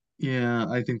 I Yeah,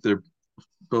 I think they're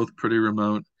both pretty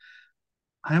remote.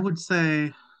 I would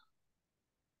say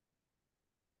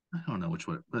I don't know which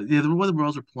one, but yeah, the way the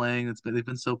Royals are playing, they've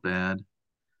been so bad.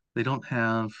 They don't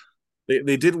have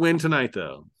They did win tonight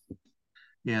though.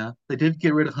 Yeah, they did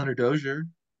get rid of Hunter Dozier,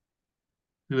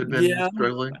 who had been Yeah, I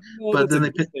struggling, don't know if but that's a then they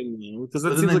good picked, thing though, because but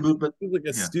that then they moved. But seems like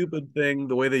a yeah, stupid thing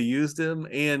the way they used him,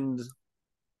 and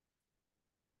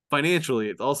financially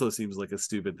it also seems like a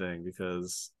stupid thing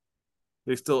because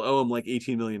they still owe him like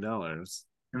 $18 million.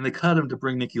 and they cut him to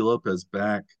bring Nicky Lopez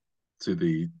back to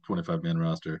the 25-man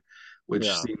roster, which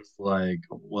Yeah, seems like,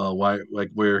 well, why?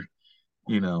 Like we're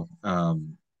you know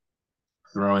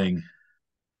throwing,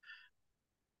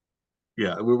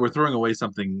 yeah, we're throwing away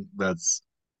something that's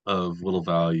of little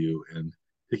value and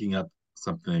picking up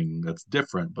something that's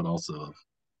different, but also of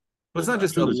but it's little not value.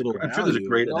 just a little I'm sure there's a value.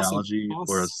 great It also analogy for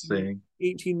costs us you saying,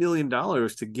 $18 million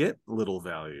to get little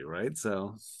value, right?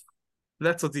 So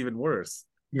that's what's even worse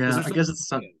because yeah,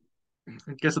 there's no.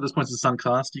 I guess at this point it's a sunk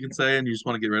cost, you can say, and you just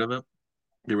want to get rid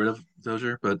of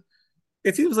Dozier. But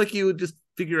It seems like you would just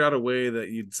figure out a way that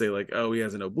you'd say like, oh, he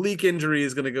has an oblique injury,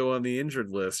 he's going to go on the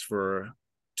injured list for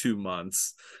 2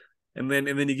 months, and then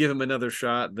you give him another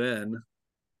shot then,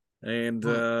 and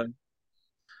Well,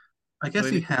 I and guess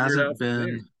then he you figure it hasn't out from there.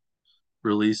 been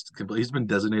released completely. He's been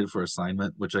designated for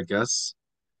assignment, which I guess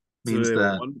So means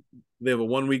that, they have a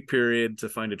 1 week period to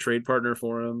find a trade partner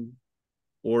for him,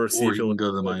 or see or if he he'll can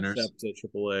go to the minors. accept a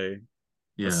AAA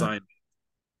Yeah, assignment.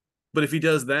 But if he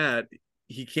does that,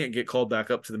 he can't get called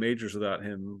back up to the majors without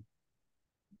him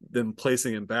them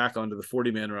placing him back onto the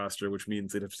 40-man roster, which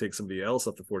means they'd have to take somebody else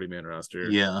off the 40-man roster.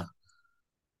 yeah.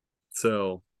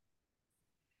 So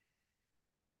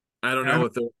I don't I know don't,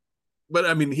 what the, but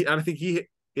I mean, I think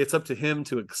it's up to him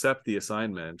to accept the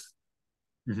assignment.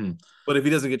 mhm. But if he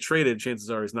doesn't get traded, chances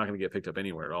are he's not going to get picked up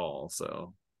anywhere at all.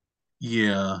 So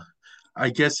Yeah, I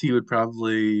guess he would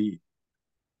probably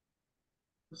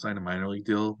sign a minor league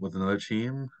deal with another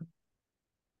team.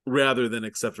 rather than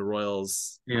accept a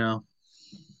Royals Yeah,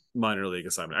 minor league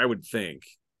assignment, I would think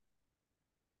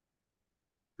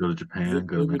go to Japan,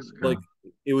 go to it would Mexico. like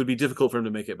it would be difficult for him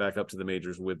to make it back up to the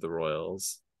majors with the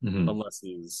Royals, Hmm. unless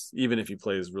even if he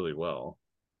plays really well.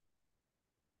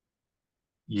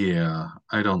 Yeah,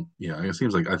 I don't. Yeah, it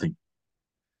seems like I think.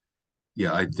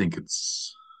 Yeah, I think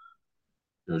it's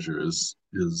Dozier is.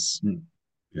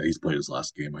 Yeah, he's played his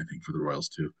last game. I think for the Royals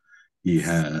too. He's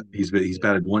Yeah.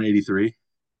 batted 183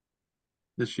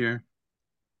 this year,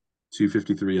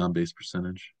 253 on base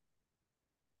percentage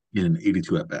in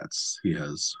 82 at bats. He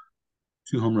has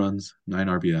 2 home runs, 9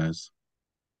 RBIs,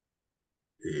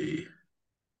 a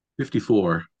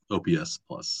 54 OPS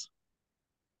plus.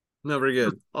 Not very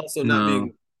good. Also, not No,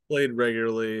 being played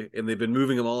regularly, and they've been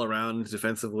moving him all around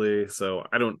defensively. So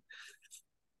I don't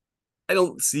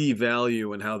see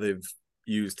value in how they've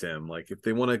used him. Like if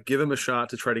they want to give him a shot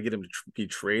to try to get him to be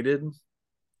traded,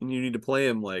 and you need to play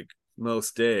him like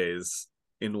most days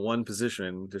in one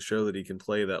position to show that he can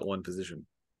play that one position.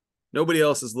 Nobody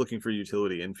else is looking for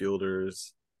utility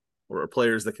infielders or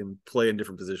players that can play in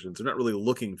different positions. They're not really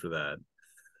looking for that.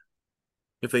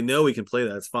 If they know he can play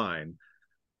that, it's fine.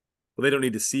 But they don't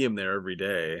need to see him there every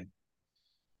day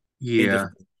in yeah,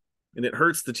 different, and it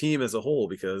hurts the team as a whole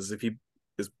because if he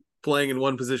is playing in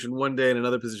one position one day and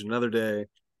another position another day,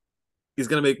 he's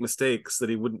going to make mistakes that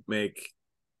he wouldn't make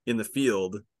in the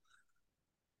field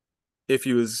if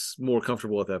he was more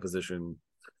comfortable at that position.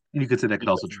 you could say that He could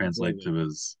also doesn't translate blame to him.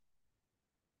 his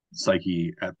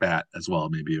psyche at bat as well.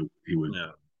 Maybe he would.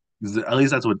 Yeah. 'Cause at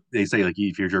least that's what they say. Like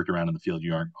if you're jerked around in the field,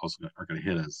 you aren't going to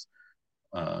hit as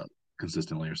uh,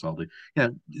 consistently or solidly. Yeah,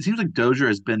 it seems like Dozier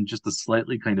has been just a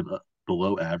slightly kind of a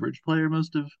below average player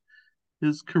most of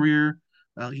his career.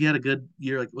 He had a good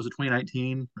year, like was it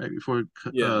 2019, right before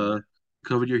Yeah.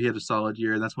 COVID year. He had a solid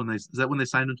year, and that's when they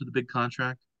signed him to the big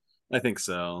contract. I think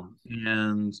so.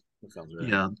 And That sounds right.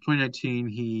 yeah, 2019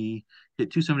 he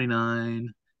hit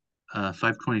 279,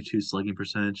 522 slugging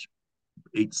percentage,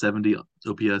 870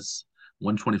 OPS,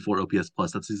 124 OPS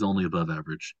plus. That's his only above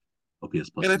average OPS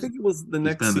plus And I season. think it was the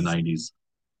He's been next in the season. 90s.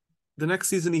 The next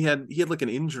season he had like an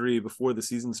injury before the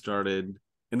season started,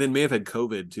 and then may have had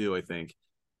COVID too, I think.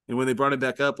 And when they brought him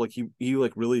back up, like he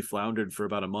like really floundered for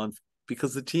about a month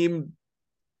because the team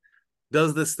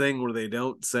does this thing where they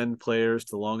don't send players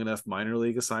to long enough minor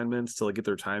league assignments to like get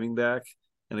their timing back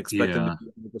and expect them to Yeah, be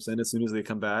 100% as soon as they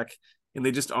come back, and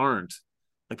they just aren't.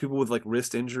 Like people with like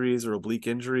wrist injuries or oblique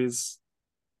injuries,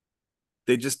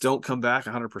 they just don't come back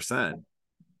 100%.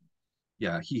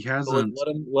 yeah, he So like hasn't.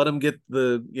 let them get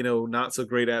the not so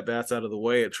great at bats out of the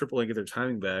way at AAA and get their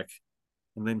timing back,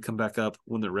 and then come back up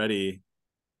when they're ready,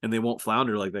 and they won't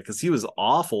flounder like that because he was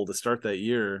awful to start that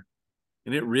year,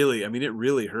 and it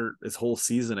really hurt his whole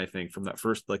season. I think from that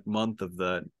first like month of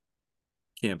the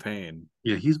campaign.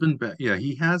 Yeah, he's been. Yeah,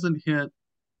 he hasn't hit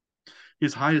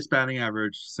his highest batting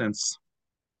average since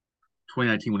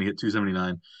 2019 when he hit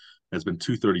 279. Has been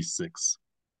 236,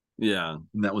 Yeah.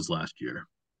 and that was last year.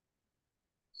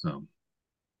 So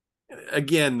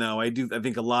Again, though, I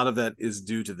think a lot of that is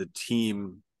due to the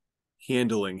team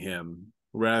handling him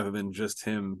rather than just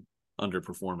him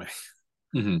underperforming.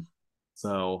 mhm.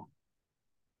 So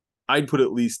I'd put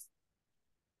at least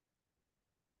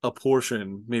a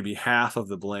portion, maybe half of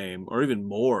the blame, or even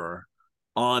more,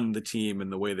 on the team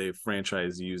and the way they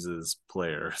franchise uses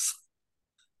players.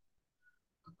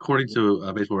 According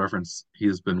to Baseball Reference, he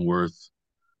has been worth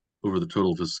over the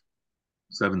total of his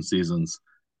 7 seasons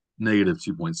negative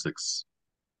 2.6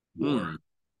 WAR,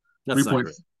 That's 3 not point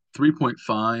great.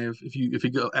 3.5 if you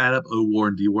go add up O WAR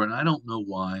and D WAR, and I don't know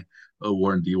why O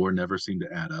WAR and D WAR never seem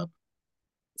to add up.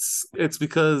 It's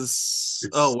because It's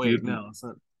oh wait, skewed. no, it's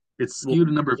not. It's Well, skewed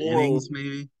a number of war. innings,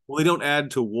 maybe, Well, they don't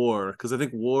add to war because I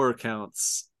think war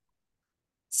counts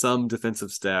some defensive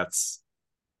stats,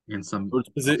 and some or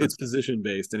it's offense. position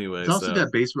based anyway. It's also So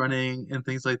got base running and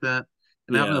things like that.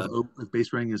 And I don't know yeah, if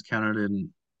base running is counted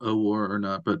in O war or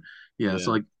not, but yeah, so yeah,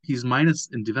 like he's minus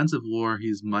in defensive war,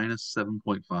 he's minus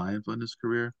 7.5 on his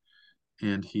career,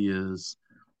 and he is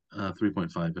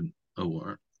 3.5 in O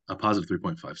war, a positive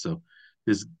 3.5. So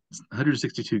his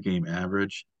 162 game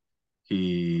average,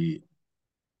 he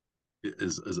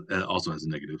is also has a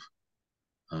negative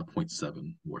zero point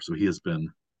 0.7 war. So he has been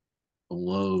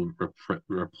below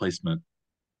replacement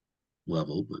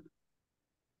level, but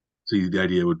so the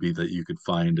idea would be that you could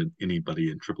find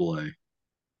anybody in AAA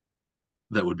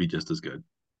that would be just as good.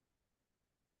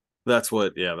 that's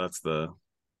what. Yeah, that's the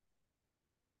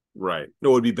right. No,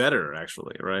 it would be better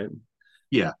actually, right?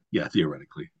 Yeah, yeah,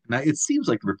 theoretically. Now it seems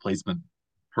like the replacement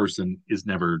person is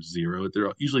never zero. They're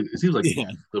usually it seems like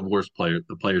Yeah, the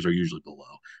players are usually below.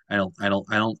 I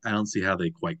don't see how they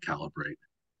quite calibrate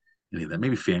any of that.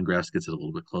 Maybe Fangraphs gets it a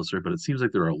little bit closer, but it seems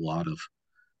like there are a lot of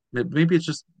maybe it's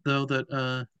just though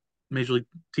that major league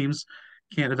teams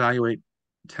can't evaluate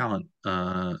talent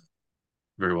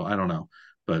very well. I don't know.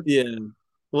 But yeah.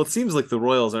 Well, it seems like the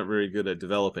Royals aren't very good at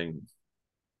developing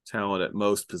talent at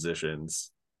most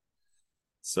positions.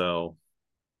 So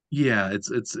yeah,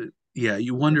 yeah,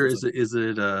 you wonder that's is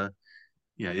it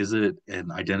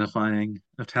an identifying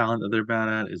of talent that they're bad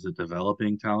at? Is it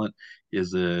developing talent?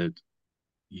 Is it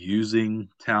using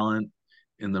talent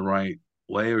in the right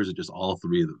way, or is it just all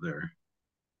three that they're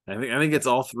I think it's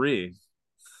all three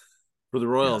for the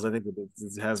yeah, Royals. I think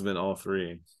it has been all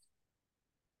three.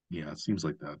 yeah, it seems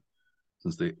like that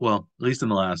since they well, at least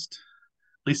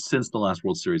since the last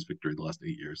World Series victory, the last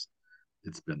 8 years,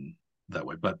 it's been that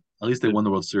way. But at least they won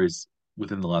the World Series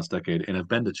within the last decade and have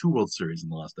been to two World Series in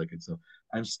the last decade. So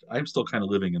I'm still kind of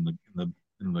living in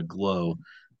the glow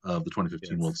of the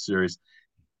 2015 World Yes. Series.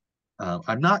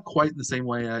 I'm not quite in the same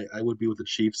way I would be with the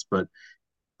Chiefs, but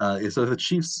so if the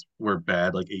Chiefs were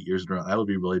bad like 8 years in a row, I would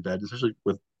be really bad, especially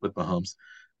with Mahomes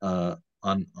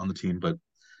on the team. But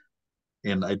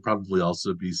and I'd probably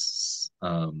also be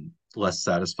less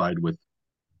satisfied with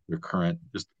their current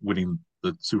just winning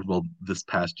the Super Bowl this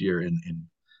past year and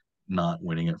not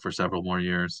winning it for several more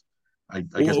years. I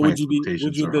guess Well, my would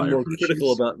expectations you have are been higher more for the critical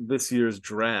Chiefs. about this year's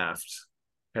draft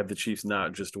had the Chiefs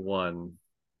not just won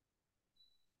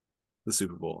the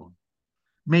Super Bowl?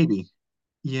 Maybe,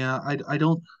 yeah. I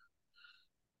don't.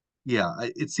 Yeah,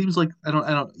 it seems like I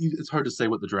don't. It's hard to say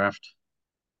what the draft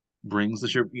brings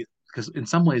this year because in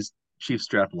some ways, Chiefs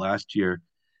draft last year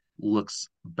looks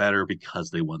better because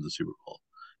they won the Super Bowl,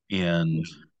 and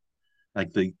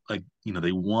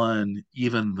they won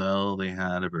even though they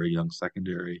had a very young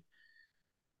secondary,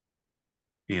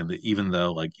 and even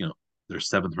though their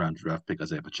seventh round draft pick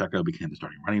Isaiah Pacheco became the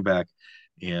starting running back,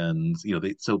 and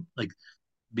they so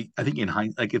I think in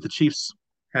hindsight, like if the Chiefs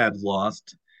had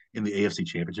lost in the AFC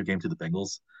Championship game to the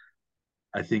Bengals,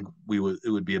 I think we would it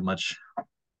would be a much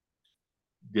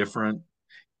different.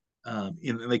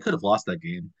 And they could have lost that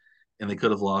game, and they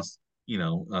could have lost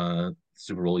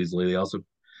Super Bowl easily. They also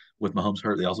with Mahomes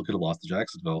hurt, they also could have lost to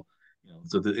Jacksonville.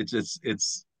 So it's this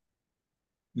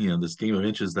game of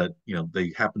inches that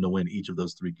they happen to win each of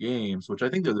those three games, which I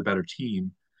think they're the better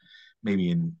team, maybe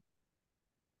in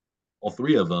all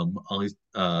three of them, at least.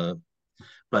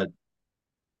 But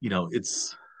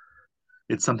it's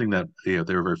something that they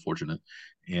were very fortunate,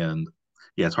 and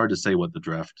yeah, it's hard to say what the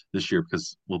draft this year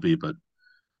because will be, but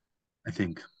I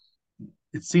think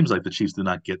it seems like the Chiefs did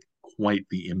not get quite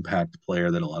the impact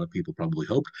player that a lot of people probably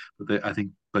hoped.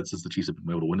 But since the Chiefs have been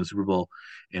able to win the Super Bowl,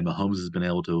 and Mahomes has been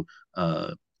able to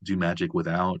do magic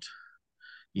without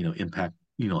impact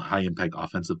high impact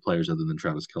offensive players other than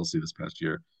Travis Kelsey this past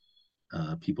year,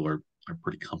 people are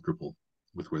pretty comfortable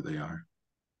with where they are.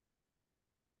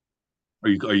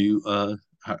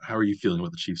 How are you feeling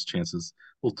about the Chiefs' chances?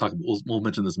 We'll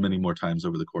mention this many more times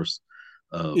over the course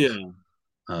of Yeah.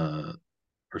 uh,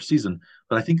 our season,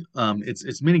 but I think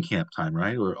it's mini camp time,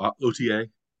 right? Or OTA,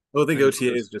 Well, I think how you call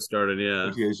OTA's this? just started. Yeah.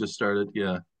 OTA's just started.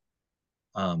 Yeah.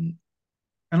 Um,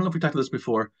 I don't know if we talked about this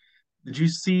before. Did you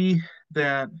see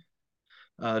that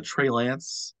Trey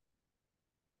Lance?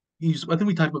 I think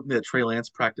we talked about that Trey Lance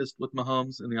practiced with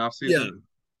Mahomes in the Yeah. offseason.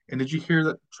 And did you hear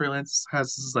that Trey Lance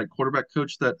has this like quarterback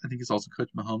coach that I think he's also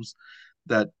coached Mahomes?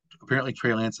 That apparently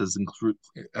Trey Lance has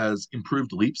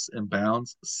improved leaps and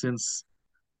bounds since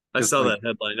I just saw like that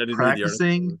headline. I didn't read the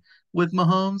practicing article. with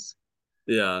Mahomes.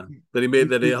 Yeah. You,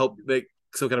 That he you, helped make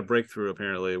some kind of breakthrough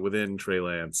apparently within Trey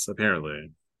Lance,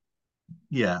 apparently.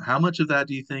 yeah, how much of that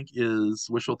do you think is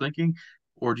wishful thinking?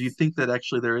 Or do you think that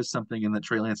actually there is something in that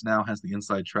Trey Lance now has the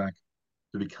inside track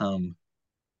to become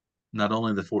not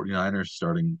only the 49ers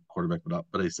starting quarterback,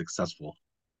 but a successful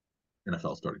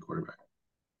NFL starting quarterback?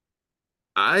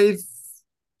 I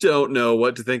don't know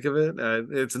what to think of it.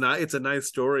 It's a nice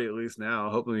story at least now.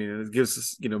 Hopefully, it gives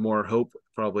us more hope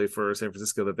probably for San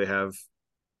Francisco that they have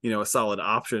a solid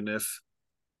option if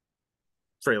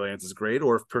Trey Lance is great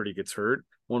or if Purdy gets hurt,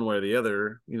 one way or the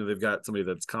other. They've got somebody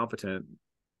that's competent,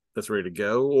 that's ready to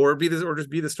go, or just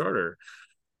be the starter.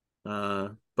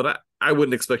 But I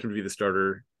wouldn't expect him to be the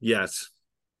starter yet,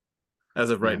 as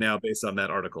of right Yeah, now, based on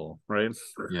that article, right?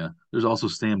 yeah. There's also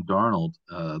Sam Darnold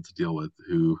to deal with,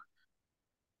 who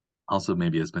also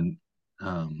maybe has been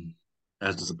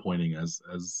as disappointing as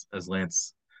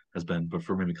Lance has been, but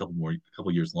for maybe a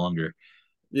couple years longer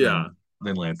Yeah,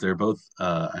 than Lance. They're both,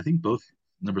 I think, both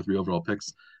number 3 overall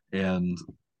picks, and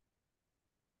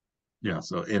yeah.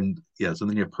 So then you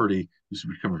have Purdy, who's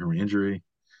recovering from an injury.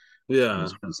 yeah.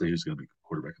 It's hard to say who's going to be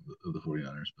quarterback of the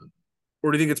 49ers, but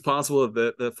Or do you think it's possible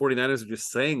that the 49ers are just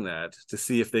saying that to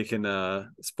see if they can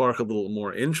spark a little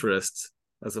more interest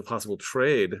as a possible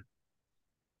trade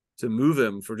to move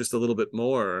him for just a little bit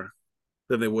more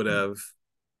than they would have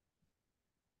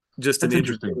just an that's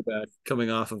injured interesting. quarterback coming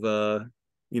off of a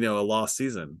lost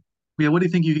season? Yeah, what do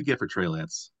you think you could get for Trey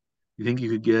Lance? You think you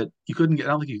could get? You couldn't get. I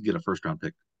don't think you could get a first round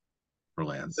pick for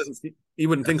Lance You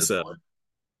wouldn't at think this so. point.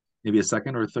 Maybe a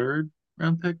second or third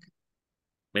round pick or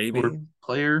Maybe,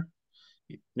 player.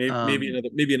 Um,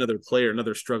 maybe another player,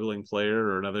 another struggling player,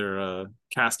 or another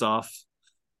cast off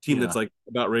team that's yeah, like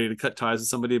about ready to cut ties with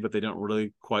somebody, but they don't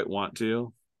really quite want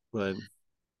to. But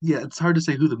yeah. It's hard to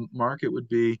say who the market would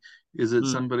be. Is it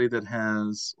mm, somebody that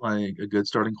has like a good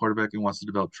starting quarterback and wants to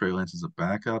develop Trey Lance as a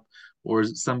backup, or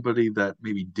is it somebody that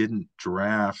maybe didn't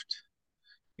draft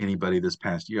anybody this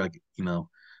past year? Like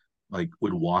like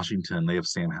with Washington, they have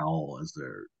Sam Howell as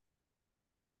their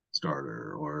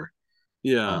starter, or uh,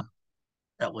 yeah,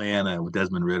 Atlanta with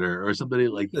Desmond Ritter, or somebody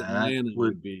like that Atlanta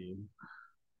would. would be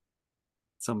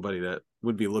somebody that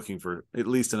would be looking for at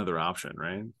least another option,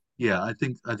 right? Yeah, I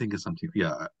think it's something.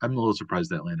 Yeah, I'm a little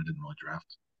surprised that Atlanta didn't really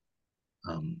draft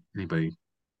anybody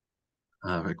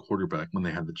at quarterback when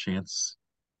they had the chance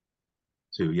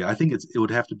to. Yeah, I think it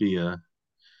would have to be a. I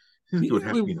think it would Yeah, I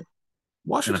have to mean, be an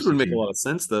Washington NFC would make a team. lot of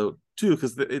sense though, too,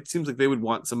 because it seems like they would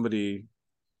want somebody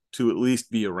to at least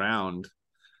be around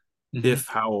Hmm. if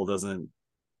Howell doesn't,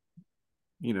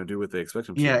 do what they expect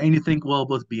him Yeah, to. and you think, well,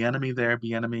 both Bieniemy there,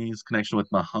 Bieniemy's connection with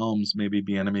Mahomes, maybe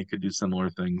Bieniemy could do similar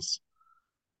things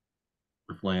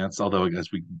with Lance. Although I guess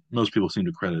most people seem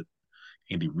to credit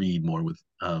Andy Reid more with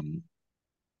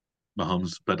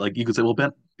Mahomes, but like you could say, well,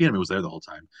 Bieniemy was there the whole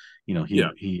time. You know, Yeah,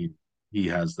 he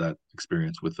has that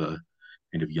experience with a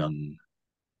kind of young,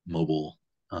 mobile,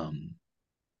 um,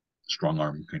 strong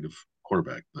arm kind of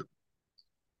quarterback. But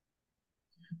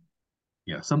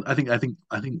yeah, I think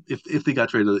if they got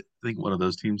traded, I think one of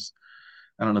those teams.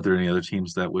 I don't know if there are any other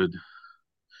teams that would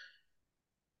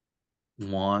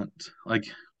want like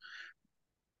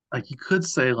you could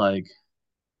say like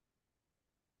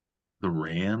the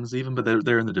Rams even, but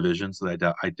they're in the division, so I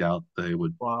doubt they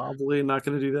would probably not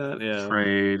going to do that. Yeah.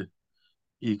 trade.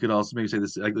 You could also maybe say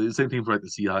this like the same thing for like the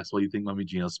Seahawks. Well, you think maybe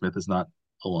Geno Smith is not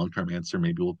a long term answer.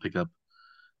 Maybe we'll pick up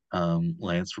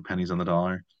Lance for pennies on the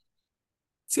dollar.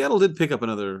 Seattle did pick up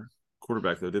another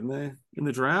quarterback though, didn't they? In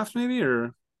the draft, maybe,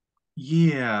 or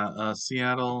Yeah,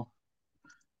 Seattle.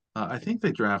 I think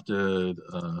they drafted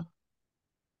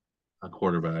a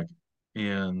quarterback,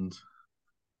 and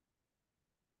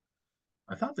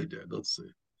I thought they did. Let's see.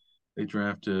 They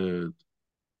drafted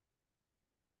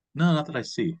no, not that I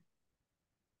see.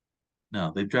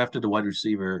 No, they drafted a wide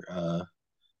receiver,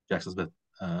 Jackson Smith,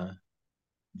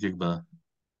 Jigba,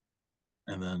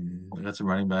 and then they got some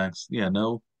running backs. Yeah,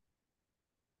 no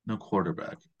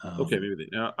quarterback. okay, maybe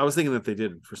they. I was thinking that they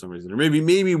did for some reason, or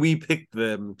maybe we picked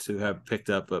them to have picked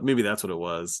up, but maybe that's what it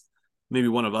was. Maybe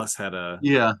one of us had a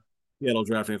Yeah, Seattle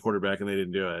drafting a quarterback and they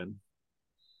didn't do it.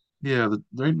 yeah.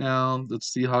 Right now, the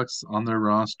Seahawks on their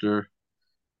roster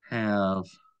have.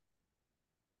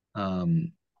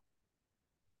 Um,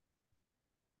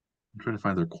 I'm trying to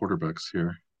find their quarterbacks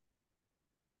here.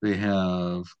 They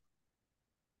have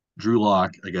Drew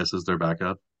Lock, I guess, as their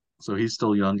backup, so he's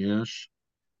still youngish.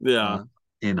 Uh, Yeah.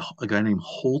 and a guy named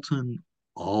Holton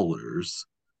Allers,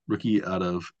 rookie out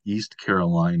of East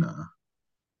Carolina.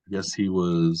 I guess he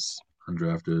was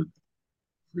undrafted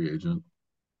free agent.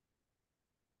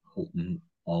 Holton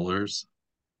Allers.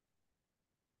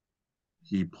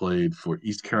 He played for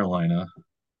East Carolina.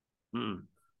 Hmm.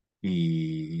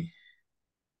 He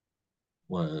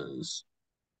was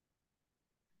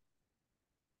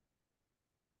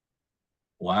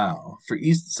Wow. For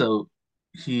East, so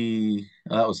he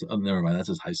that was never mind. That's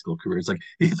his high school career. It's like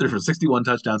he threw for 61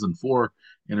 touchdowns and 4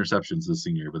 interceptions his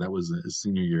senior year, but that was his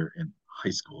senior year in high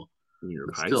school. Year of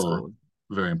But high still school.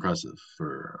 very impressive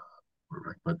for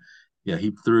quarterback. But yeah,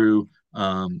 he threw.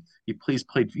 He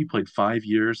played 5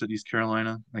 years at East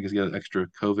Carolina. I guess he got an extra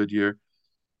COVID year.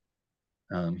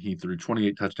 He threw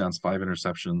 28 touchdowns, 5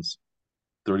 interceptions,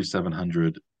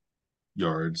 3,700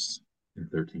 yards in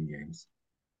 13 games,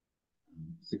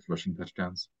 6 rushing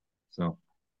touchdowns. So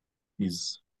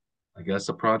he's, I guess,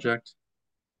 a project,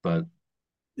 but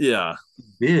Yeah.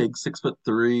 big,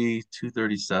 6'3",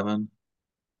 237.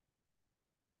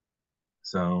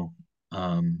 So,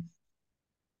 um,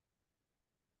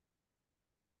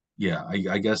 yeah,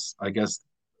 I guess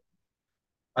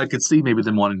I could see maybe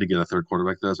them wanting to get a third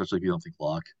quarterback though, especially if you don't think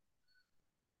Locke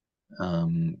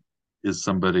um, is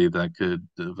somebody that could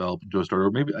develop into a starter.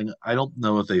 Or maybe I don't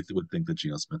know if they would think that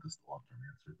Geno Smith is the long term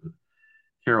answer, but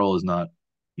Carroll is not.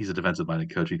 He's a defensive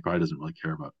minded coach. He probably doesn't really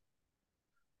care about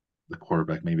the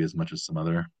quarterback maybe as much as some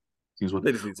other teams would.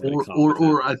 They just need somebody Or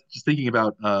competent. I just thinking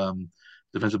about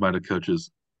defensive minded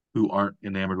coaches who aren't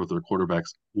enamored with their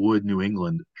quarterbacks. Would New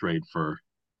England trade for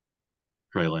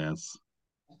Trey Lance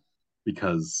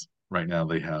because right now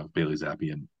they have Bailey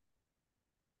Zappi and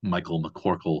Michael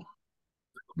McCorkle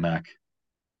Mac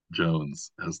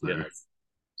Jones as their Yes.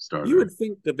 You starter? would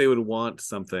think that they would want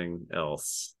something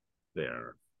else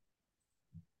there.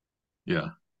 Yeah.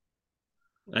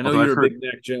 I know Although you're a big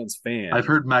Mac Jones I've fan.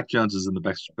 heard Mac Jones is in the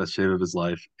best shape of his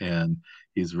life, and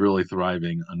he's really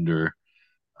thriving under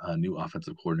new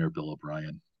offensive coordinator Bill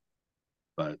O'Brien.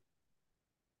 But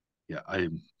yeah, I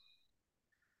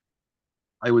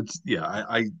would yeah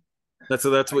That's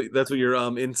what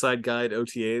your inside guide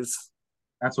OTAs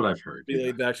that's what I've heard. Yeah,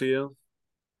 relayed back to you.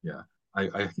 yeah.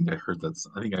 I think I heard that.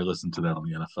 I think I listened to that on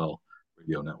the NFL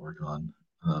radio network on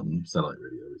satellite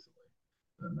radio recently.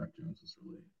 That Mac Jones is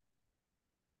really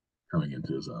coming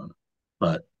into his own,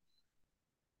 but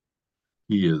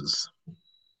he is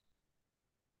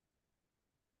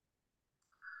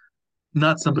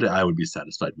not somebody I would be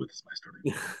satisfied with as my starting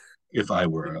quarterback if I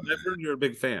were. I've heard you're a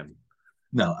big fan.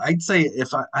 No, I'd say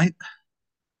if I'm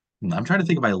trying to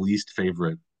think of my least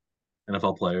favorite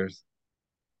NFL players,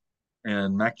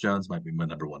 and Mac Jones might be my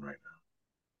number one right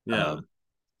now. Yeah.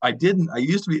 I didn't. I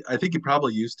used to be. I think it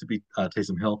probably used to be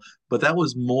Taysom Hill, but that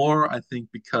was more, I think,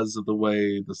 because of the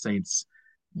way the Saints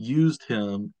used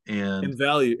him And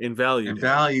valued and him.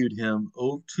 valued him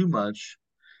too much.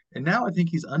 And now I think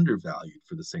he's undervalued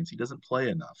for the Saints. He doesn't play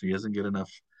enough. He doesn't get enough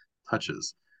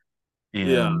touches,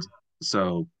 Yeah. and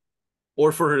so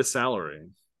Or for her salary.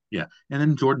 yeah. And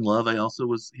then Jordan Love, I also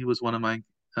was. He was one of my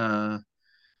uh,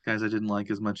 guys I didn't like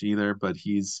as much either. But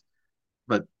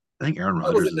I think Aaron That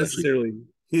Rodgers wasn't is actually necessarily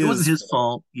it wasn't his his fault.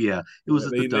 fault. Yeah, it was Yeah,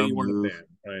 the they dumb weren't a move fan,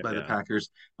 right? by the Yeah. Packers.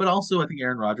 But also, I think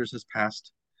Aaron Rodgers has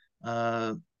passed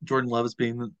Jordan Love as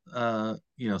being, so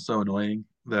annoying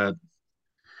that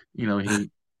he.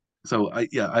 So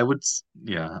I would,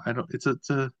 I don't. It's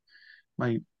a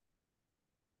my.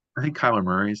 I think Kyler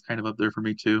Murray is kind of up there for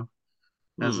me too,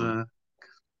 as Hmm. a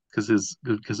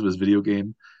because of his video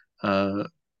game uh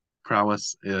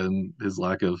prowess and his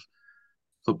lack of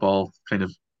football kind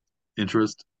of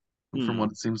interest, from what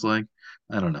Hmm. it seems like.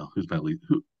 I don't know who's my lead.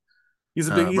 Who He's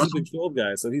a Russell? Big 12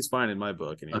 guy, so he's fine in my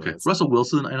book, Okay, anyways. Russell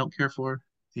Wilson. I don't care for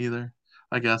either.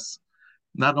 I guess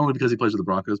not only because he plays with the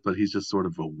Broncos, but he's just sort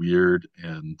of a weird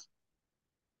and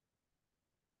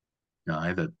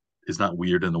guy that is not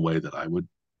weird in the way that I would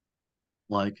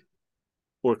like.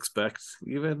 Or expect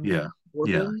even Yeah, for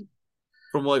yeah, him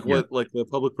from like yeah. what like the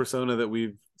public persona that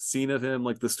we've seen of him,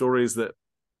 like the stories that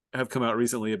have come out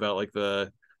recently about like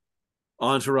the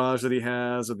entourage that he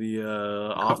has or the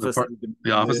The office that part, he's been the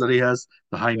meeting office with. that he has,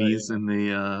 the high Right. knees Yeah. in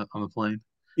the on the plane.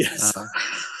 Yes. Uh,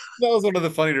 That was one of the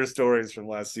funnier stories from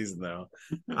last season, though.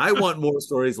 I want more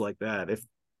stories like that. If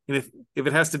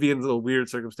it has to be in a weird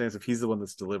circumstance, if he's the one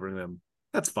that's delivering them,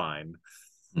 that's fine.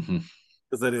 mhm.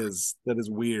 Because that is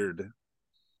weird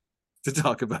to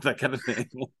talk about that kind of thing.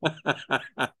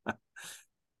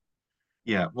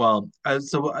 Yeah, well,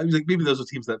 so I was like, maybe those are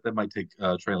teams that might take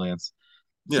Trey Lance,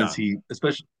 since Yeah. he,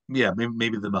 especially, yeah,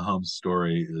 maybe the Mahomes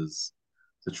story is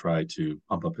to try to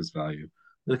pump up his value.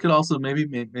 But it could also maybe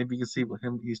you can see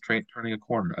him he's turning a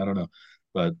corner. I don't know,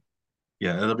 but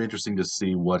yeah, it'll be interesting to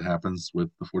see what happens with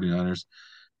the 49ers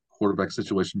quarterback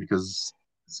situation, because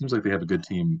it seems like they have a good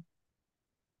team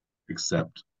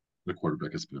except the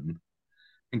quarterback has been.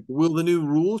 Will the new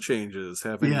rule changes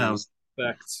have Yeah, any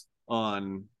effect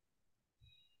on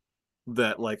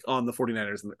that, like on the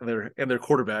 49ers and their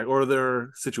quarterback or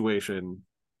their situation?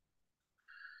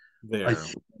 I there.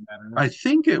 th- Matter. I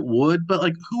think it would, but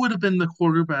like, who would have been the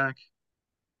quarterback?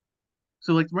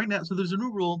 So like right now, so there's a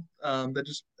new rule that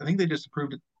just I think they just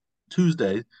approved it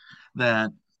Tuesday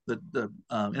that the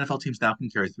NFL teams now can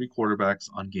carry three quarterbacks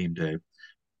on game day,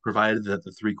 provided that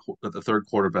the third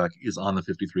quarterback is on the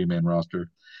 53-man roster,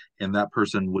 and that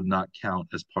person would not count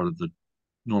as part of the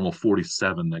normal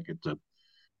 47 that get to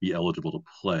be eligible to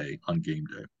play on game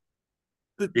day.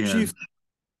 The And Chiefs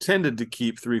tended to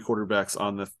keep three quarterbacks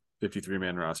on the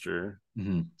 53-man roster.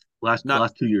 mhm, last Not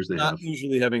last 2 years they not have.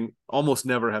 usually having almost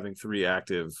never having three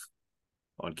active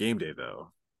on game day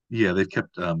though. Yeah, they've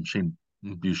kept Shane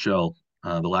Buechele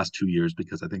the last 2 years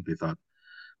because I think they thought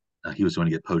he was going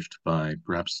to get poached by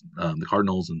perhaps the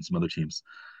Cardinals and some other teams.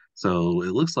 So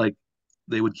it looks like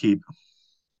they would keep,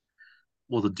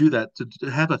 well, to do that, to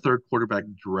have a third quarterback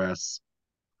dress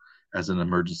as an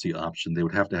emergency option, they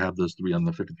would have to have those three on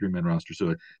the 53-man roster.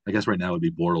 So I guess right now it would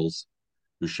be Bortles,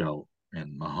 Buechele,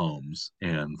 and Mahomes.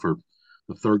 And for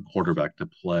the third quarterback to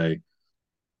play,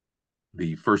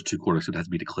 the first two quarterbacks would have to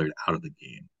be declared out of the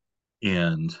game.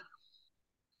 And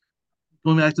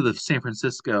going back to the San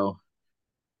Francisco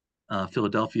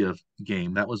Philadelphia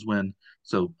game, that was when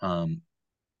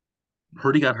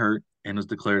Purdy got hurt and was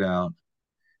declared out,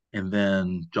 and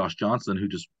then Josh Johnson, who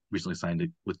just recently signed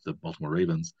with the Baltimore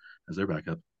Ravens as their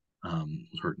backup,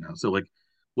 was hurt now. So like,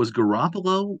 was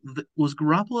Garoppolo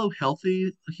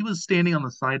healthy? He was standing on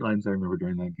the sidelines. I remember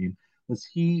during that game. Was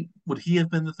he? Would he have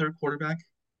been the third quarterback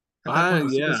at that point?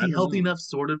 Was Yeah, was I he don't healthy know. enough,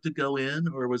 sort of, to go in,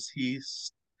 or was he?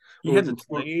 He Or was it? hadn't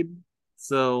played,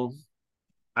 so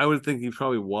I would think he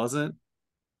probably wasn't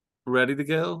ready to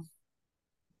go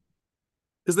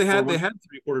because they Or had they what? had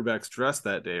three quarterbacks dressed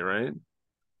that day, right?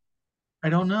 I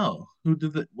don't know who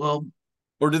did the well.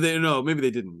 Or did they? No, maybe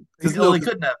they didn't. Because Oh, no, they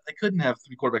because couldn't have. They couldn't have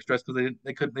three quarterbacks dressed because they didn't.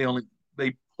 They could. They only.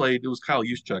 They played. It was Kyle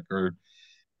Juszczyk or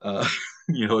uh,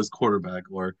 as quarterback,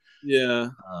 or yeah,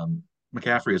 um,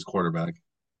 McCaffrey as quarterback,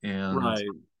 and right.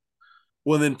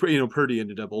 Well, then Purdy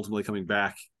ended up ultimately coming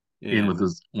back, in with and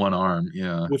his one arm.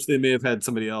 Yeah, which they may have had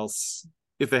somebody else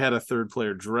if they had a third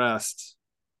player dressed.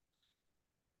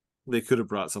 They could have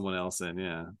brought someone else in.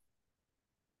 Yeah,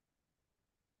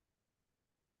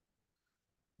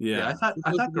 yeah. I yeah. thought So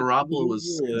I thought the Garoppolo new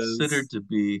was rule considered is to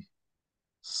be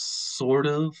sort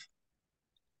of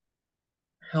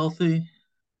healthy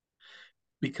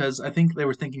because I think they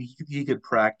were thinking he could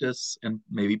practice and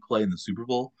maybe play in the Super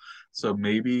Bowl. So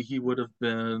maybe he would have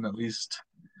been, at least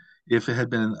if it had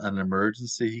been an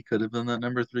emergency, he could have been that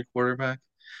number three quarterback.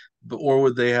 But or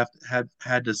would they have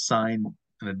had to sign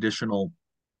an additional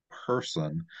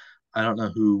person? I don't know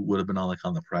who would have been on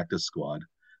the practice squad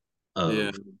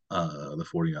yeah. of the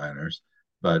 49ers,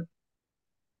 but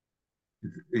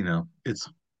it's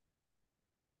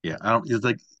yeah, I don't it's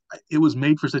like it was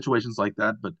made for situations like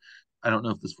that, but I don't know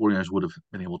if this 49ers would have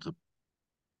been able to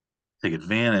take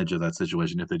advantage of that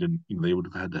situation if they didn't, they would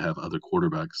have had to have other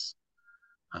quarterbacks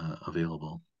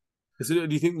available. So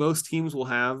do you think most teams will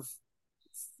have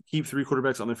keep three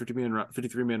quarterbacks on their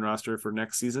 53-man roster for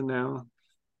next season now,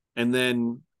 and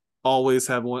then always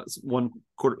have one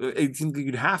quarter? I think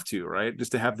you'd have to, right,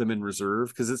 just to have them in reserve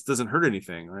because this doesn't hurt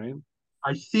anything, right?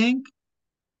 I think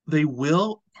they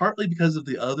will, partly because of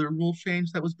the other rule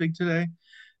change that was big today,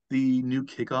 the new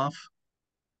kickoff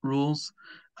rules,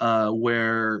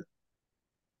 where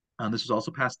this was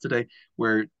also passed today,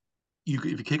 where if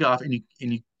you kick off and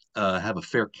you have a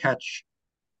fair catch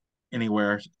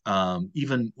anywhere,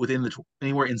 even within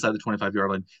anywhere inside the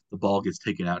 25-yard line, the ball gets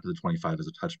taken out to the 25 as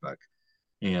a touchback,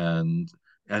 and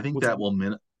I think Which is that will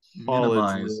college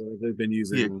minimize, rule they've been yeah,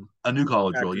 using a new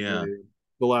college rule. Yeah, actively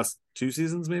the last two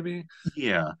seasons, maybe.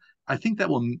 yeah, I think that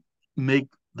will make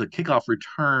the kickoff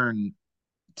return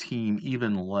team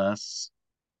even less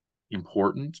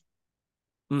important.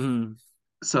 Mm-hmm.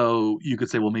 So you could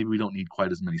say, well, maybe we don't need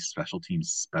quite as many special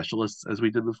teams specialists as we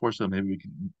did before. So maybe we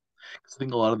can. Cause I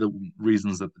think a lot of the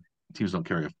reasons that the teams don't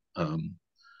carry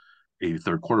a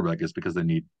third quarterback is because they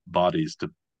need bodies to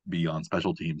be on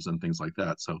special teams and things like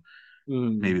that. So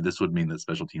Mm-hmm. maybe this would mean that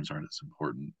special teams aren't as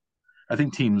important. I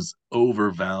think teams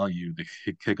overvalue the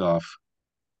kickoff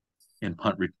and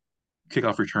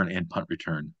kickoff return and punt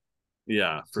return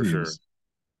Yeah, for sure. teams.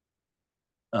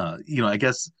 I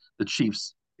guess the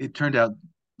Chiefs. It turned out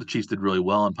the Chiefs did really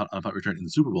well on punt return in the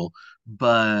Super Bowl,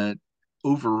 but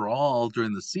overall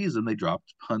during the season they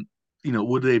dropped punt.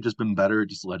 Would they have just been better at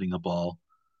just letting the ball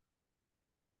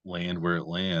land where it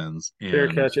lands Fair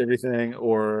and catch everything,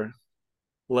 or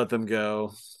let them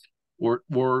go.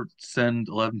 or send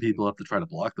 11 people up to try to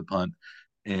block the punt,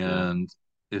 Yeah. and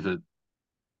if it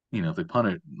if they punt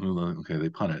it, well, okay, they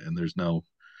punt it, and there's no.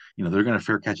 they're going to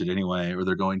fair catch it anyway, or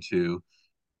they're going to,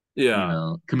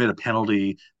 Yeah, commit a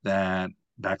penalty that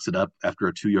backs it up after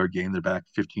a 2 yard gain. They're back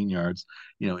 15 yards.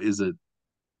 Is it,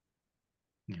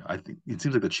 I think it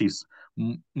seems like the Chiefs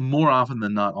more often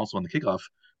than not, also on the kickoff,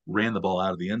 ran the ball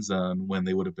out of the end zone when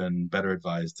they would have been better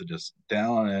advised to just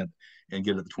down it and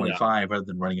get it at the yeah, 25 rather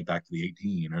than running it back to the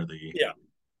 18 or the, yeah,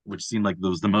 which seemed like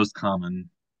was the most common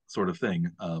sort of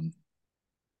thing.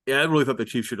 yeah. I really thought the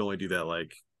Chiefs should only do that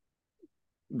like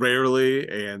rarely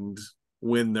and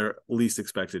when they're least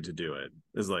expected to do it.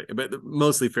 Is like, but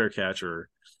mostly fair catch or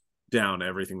down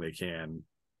everything they can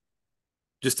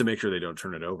just to make sure they don't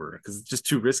turn it over because it's just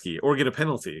too risky or get a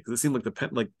penalty because it seemed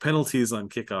like like penalties on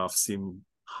kickoffs seem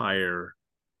higher.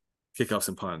 Kickoffs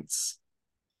and punts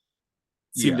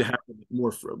seem to Yeah. happen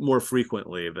more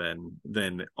frequently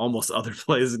than almost other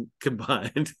plays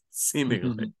combined,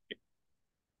 seemingly.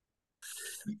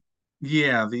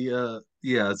 Yeah,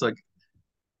 it's like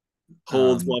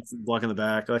Holds, um blocking the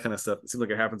back, that kind of stuff. It seems like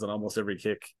it happens on almost every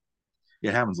kick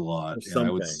it happens a lot. or Yeah, I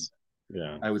would something.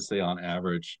 Yeah, I would say on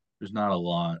average there's not a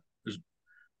lot there's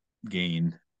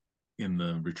gain in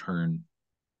the return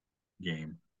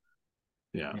game.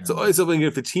 yeah. So And so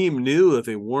if the team knew that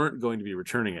they weren't going to be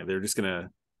returning it, they're just gonna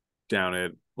down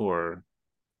it mhm,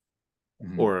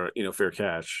 or fair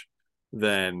catch,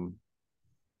 then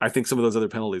I think some of those other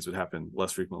penalties would happen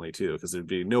less frequently too, because there'd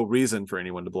be no reason for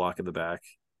anyone to block in the back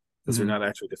because they're mhm. not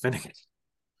actually defending it.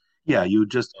 Yeah, you would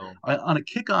just So on a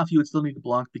kickoff you would still need to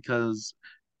block because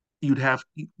you'd have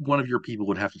one of your people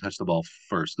would have to touch the ball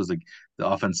first because the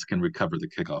offense can recover the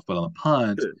kickoff, but on a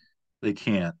punt they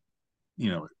can't.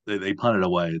 They punt it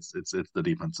away. It's the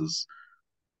defense's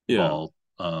yeah, ball,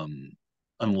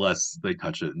 unless they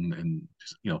touch it, and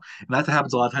just, and that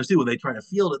happens a lot of times too. When they try to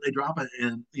field it, they drop it,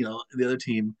 and the other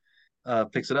team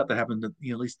picks it up. That happened at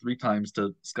least 3 times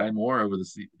to Sky Moore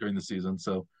during the season.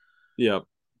 So yeah.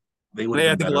 they would And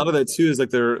have I been think a better. lot of that too is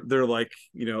like they're like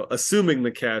assuming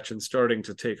the catch and starting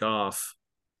to take off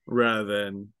rather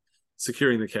than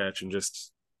securing the catch and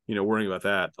just worrying about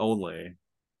that only.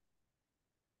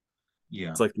 Yeah.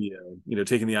 It's like the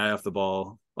taking the eye off the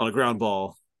ball on a ground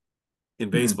ball in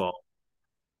Mhm. baseball,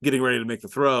 getting ready to make the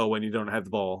throw when you don't have the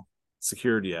ball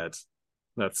secured yet.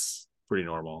 That's pretty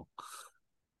normal.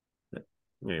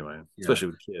 Anyway, Yeah. especially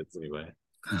with kids. Anyway,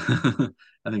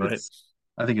 I think right? it's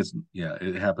I think it's yeah,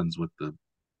 it happens with the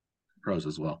pros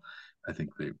as well. I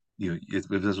think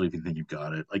especially if you think you've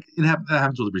got it. Like that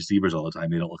happens with receivers all the time.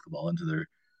 They don't look the ball into their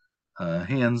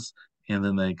hands, and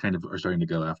then they kind of are starting to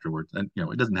go afterwards. And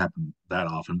it doesn't happen that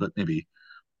often, but maybe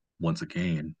once a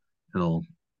game, it'll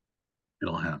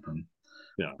it'll happen.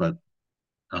 Yeah, But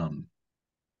um,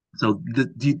 so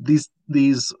these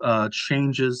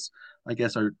changes, I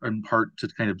guess, are in part to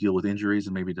kind of deal with injuries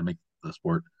and maybe to make the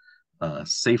sport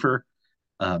safer.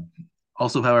 Uh,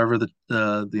 Also, however, the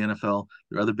NFL,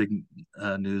 their other big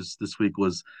news this week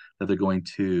was that they're going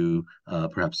to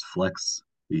perhaps flex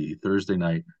the Thursday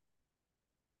night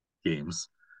games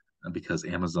because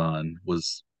Amazon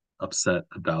was upset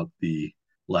about the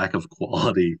lack of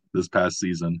quality this past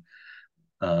season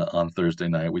on Thursday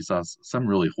night. We saw some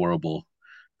really horrible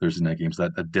Thursday night games.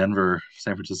 That Denver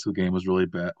San Francisco game was really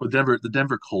bad. Or the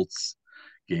Denver Colts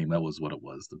game, that was what it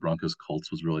was. The Broncos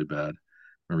Colts was really bad.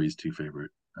 Marie's two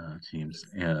favorite teams,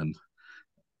 and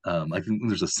I think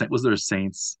was there a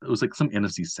Saints? It was like some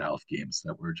NFC South games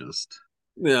that were just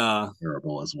yeah,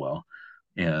 terrible as well,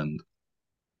 and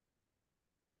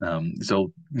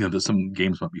so there's some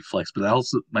games might be flexed, but that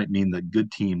also might mean that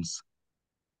good teams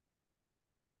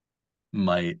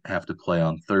might have to play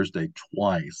on Thursday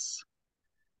twice,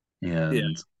 yeah.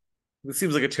 and It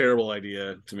seems like a terrible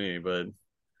idea to me, but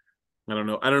I don't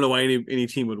know. I don't know why any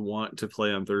team would want to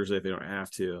play on Thursday if they don't have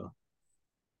to.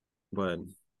 But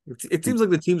it seems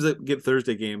like the teams that get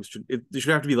Thursday games they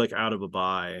should have to be like out of a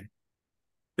bye.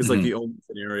 It's like mhm. the only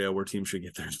scenario where teams should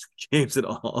get Thursday games at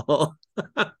all.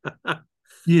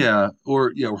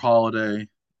 Or holiday,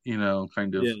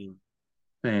 kind of Yeah.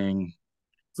 thing.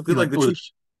 So like the Or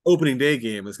Chiefs opening day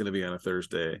game is going to be on a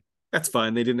Thursday. That's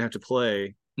fine. They didn't have to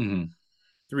play mhm.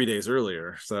 3 days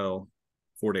earlier, so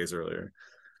 4 days earlier.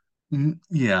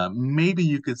 Yeah, maybe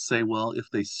you could say, well, if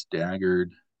they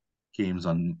staggered games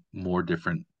on more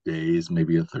different days,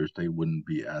 maybe a Thursday wouldn't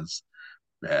be as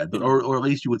bad. But Yeah. or at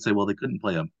least you would say, well, they couldn't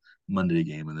play a Monday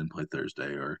game and then play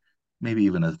Thursday, or maybe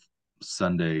even a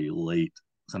Sunday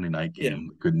night Yeah.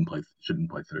 game shouldn't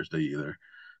play Thursday either.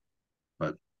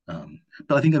 But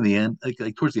but I think in the end,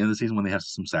 like towards the end of the season when they have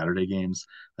some Saturday games,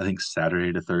 I think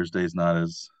Saturday to Thursday is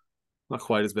Not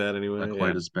quite as bad not anyway. Yeah.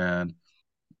 quite as bad.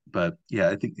 But yeah,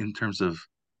 I think in terms of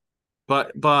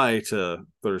But bye to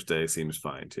Thursday seems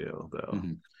fine too, though.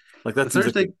 mhm. Like The that seems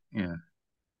like Thursday, the yeah, yeah,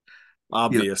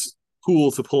 obvious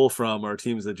pool to pull from are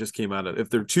teams that just came out of. If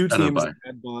there are two out of the teams that bye.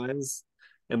 had buys,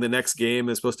 and the next game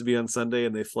is supposed to be on Sunday,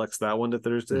 and they flex that one to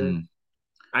Thursday, Mm,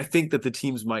 I think that the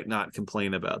teams might not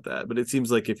complain about that. But it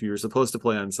seems like if you're supposed to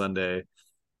play on Sunday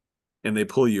and they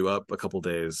pull you up a couple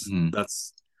days, mm.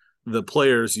 that's the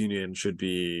players union should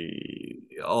be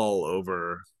all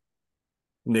over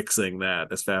nixing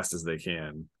that as fast as they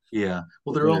can. Yeah.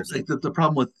 Well, The they're all players, like the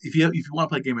problem with if you want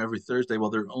to play a game every Thursday, well,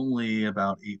 there are only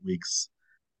about 8 weeks,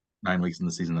 9 weeks in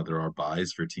the season that there are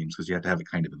buys for teams because you have to have it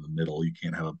kind of in the middle. You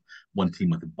can't have one team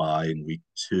with a buy in week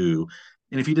two.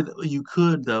 And if you did, you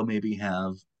could though maybe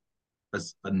have a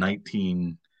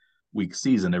 19-week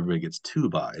season. Everybody gets two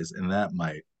buys, and that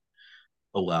might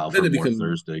allow then for it more becomes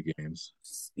Thursday games.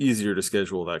 easier to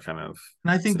schedule that kind of.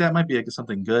 And I think that might be like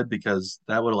something good because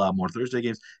that would allow more Thursday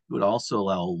games. It would also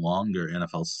allow a longer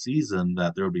NFL season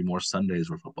that there would be more Sundays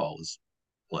where football is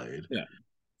played. Yeah,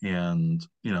 And,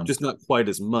 just not quite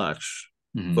as much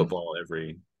mhm. football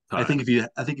every I think time.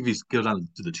 if you go down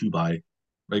to the two by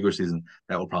regular season,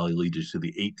 that will probably lead you to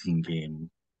the 18 game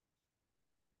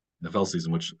NFL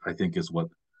season, which I think is what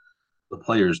the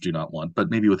players do not want, but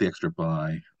maybe with the extra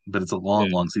bye. But it's a Yeah,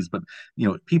 long season. But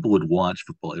people would watch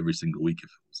football every single week if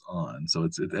it was on. So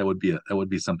that would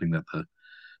be something that the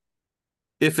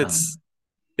if um, it's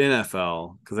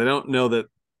NFL, because I don't know that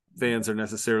fans are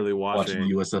necessarily watching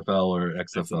watching USFL or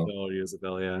XFL. XFL or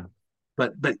USFL. Yeah,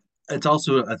 But it's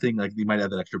also a thing like you might have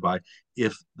that extra buy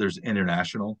if there's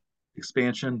international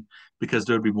expansion because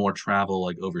there would be more travel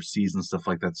like overseas and stuff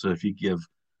like that. So if you give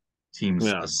teams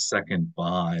yeah, a second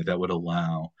buy, that would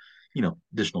allow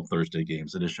additional Thursday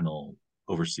games, additional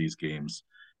overseas games,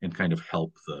 and kind of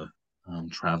help the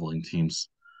traveling teams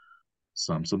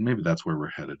some. So maybe that's where we're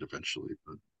headed eventually.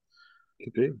 But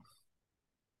could be.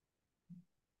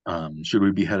 should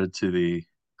we be headed to the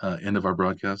end of our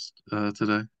broadcast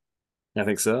today? I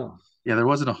think so. Yeah, there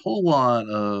wasn't a whole lot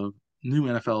of new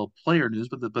NFL player news,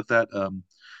 but that some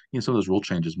of those rule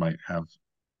changes might have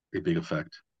a big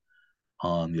effect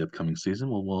on the upcoming season.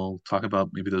 We'll talk about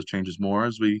maybe those changes more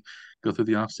as we go through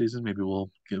the off season. Maybe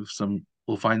we'll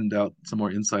find out some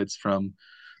more insights from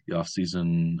the off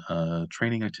season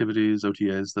training activities,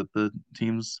 OTAs that the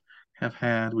teams have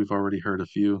had. We've already heard a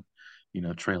few,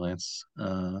 Trey Lance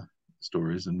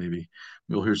stories, and maybe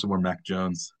we'll hear some more Mac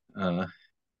Jones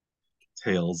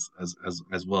tales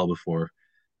as well before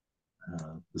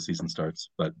the season starts.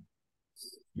 But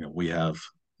we have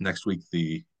next week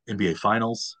the NBA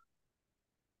Finals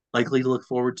likely to look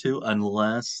forward to,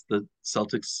 unless the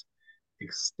Celtics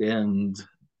extend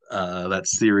that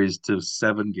series to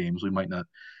 7 games. We might not,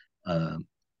 uh,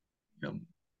 you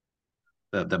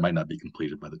know, that might not be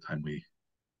completed by the time we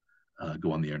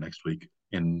go on the air next week,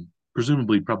 and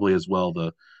presumably, probably as well,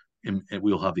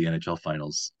 we'll have the NHL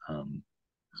Finals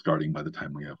starting by the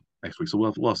time we have next week. So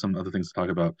we'll have some other things to talk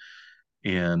about,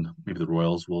 and maybe the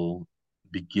Royals will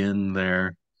begin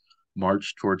their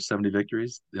march towards 70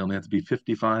 victories. They only have to be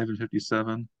 55 and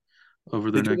 57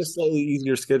 over They their get a next. slightly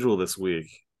easier schedule this week.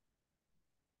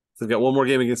 So they've got one more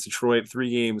game against Detroit, 3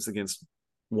 games against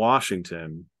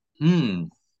Washington, Hmm.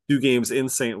 2 games in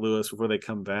St. Louis before they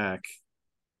come back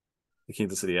to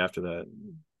Kansas City after that.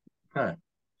 Okay.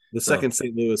 The So second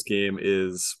St. Louis game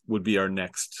would be our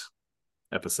next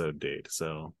episode date.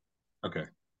 So okay.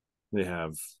 they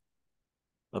have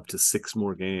up to 6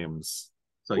 more games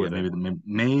So for yeah, them.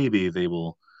 maybe they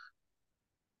will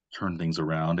turn things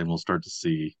around, and we'll start to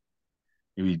see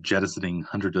maybe jettisoning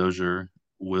Hunter Dozier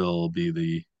will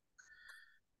be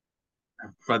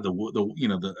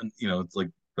it's like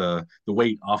the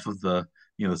weight off of the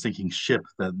sinking ship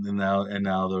that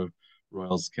now the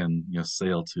Royals can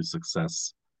sail to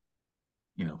success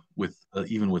with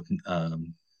even with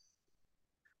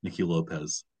Nicky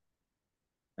Lopez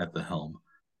at the helm,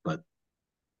 but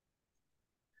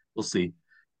we'll see.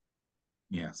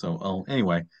 Yeah. So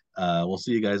anyway, we'll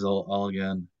see you guys all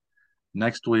again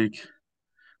next week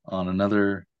on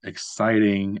another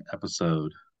exciting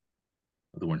episode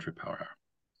of the One Trick Power Hour.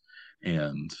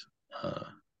 And uh,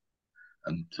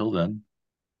 until then,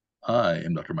 I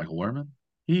am Dr. Michael Lerman.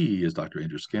 He is Dr.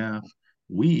 Andrew Scaff.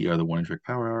 We are the One Trick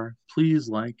Power Hour. Please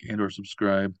like and or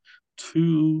subscribe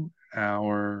to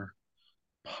our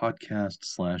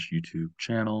podcast/YouTube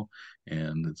channel,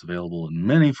 and it's available in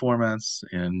many formats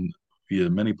and via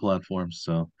many platforms.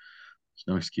 So there's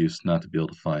no excuse not to be able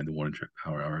to find the One Trick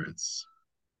Power Hour. It's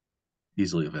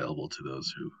easily available to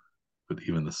those who put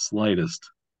even the slightest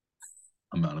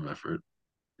amount of effort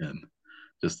in,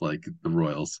 just like the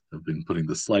Royals have been putting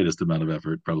the slightest amount of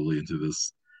effort probably into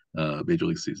this Major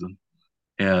League season.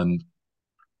 And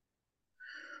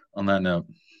on that note,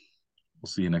 We'll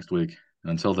see you next week.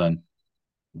 And until then,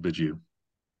 we'll bid you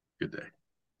good day.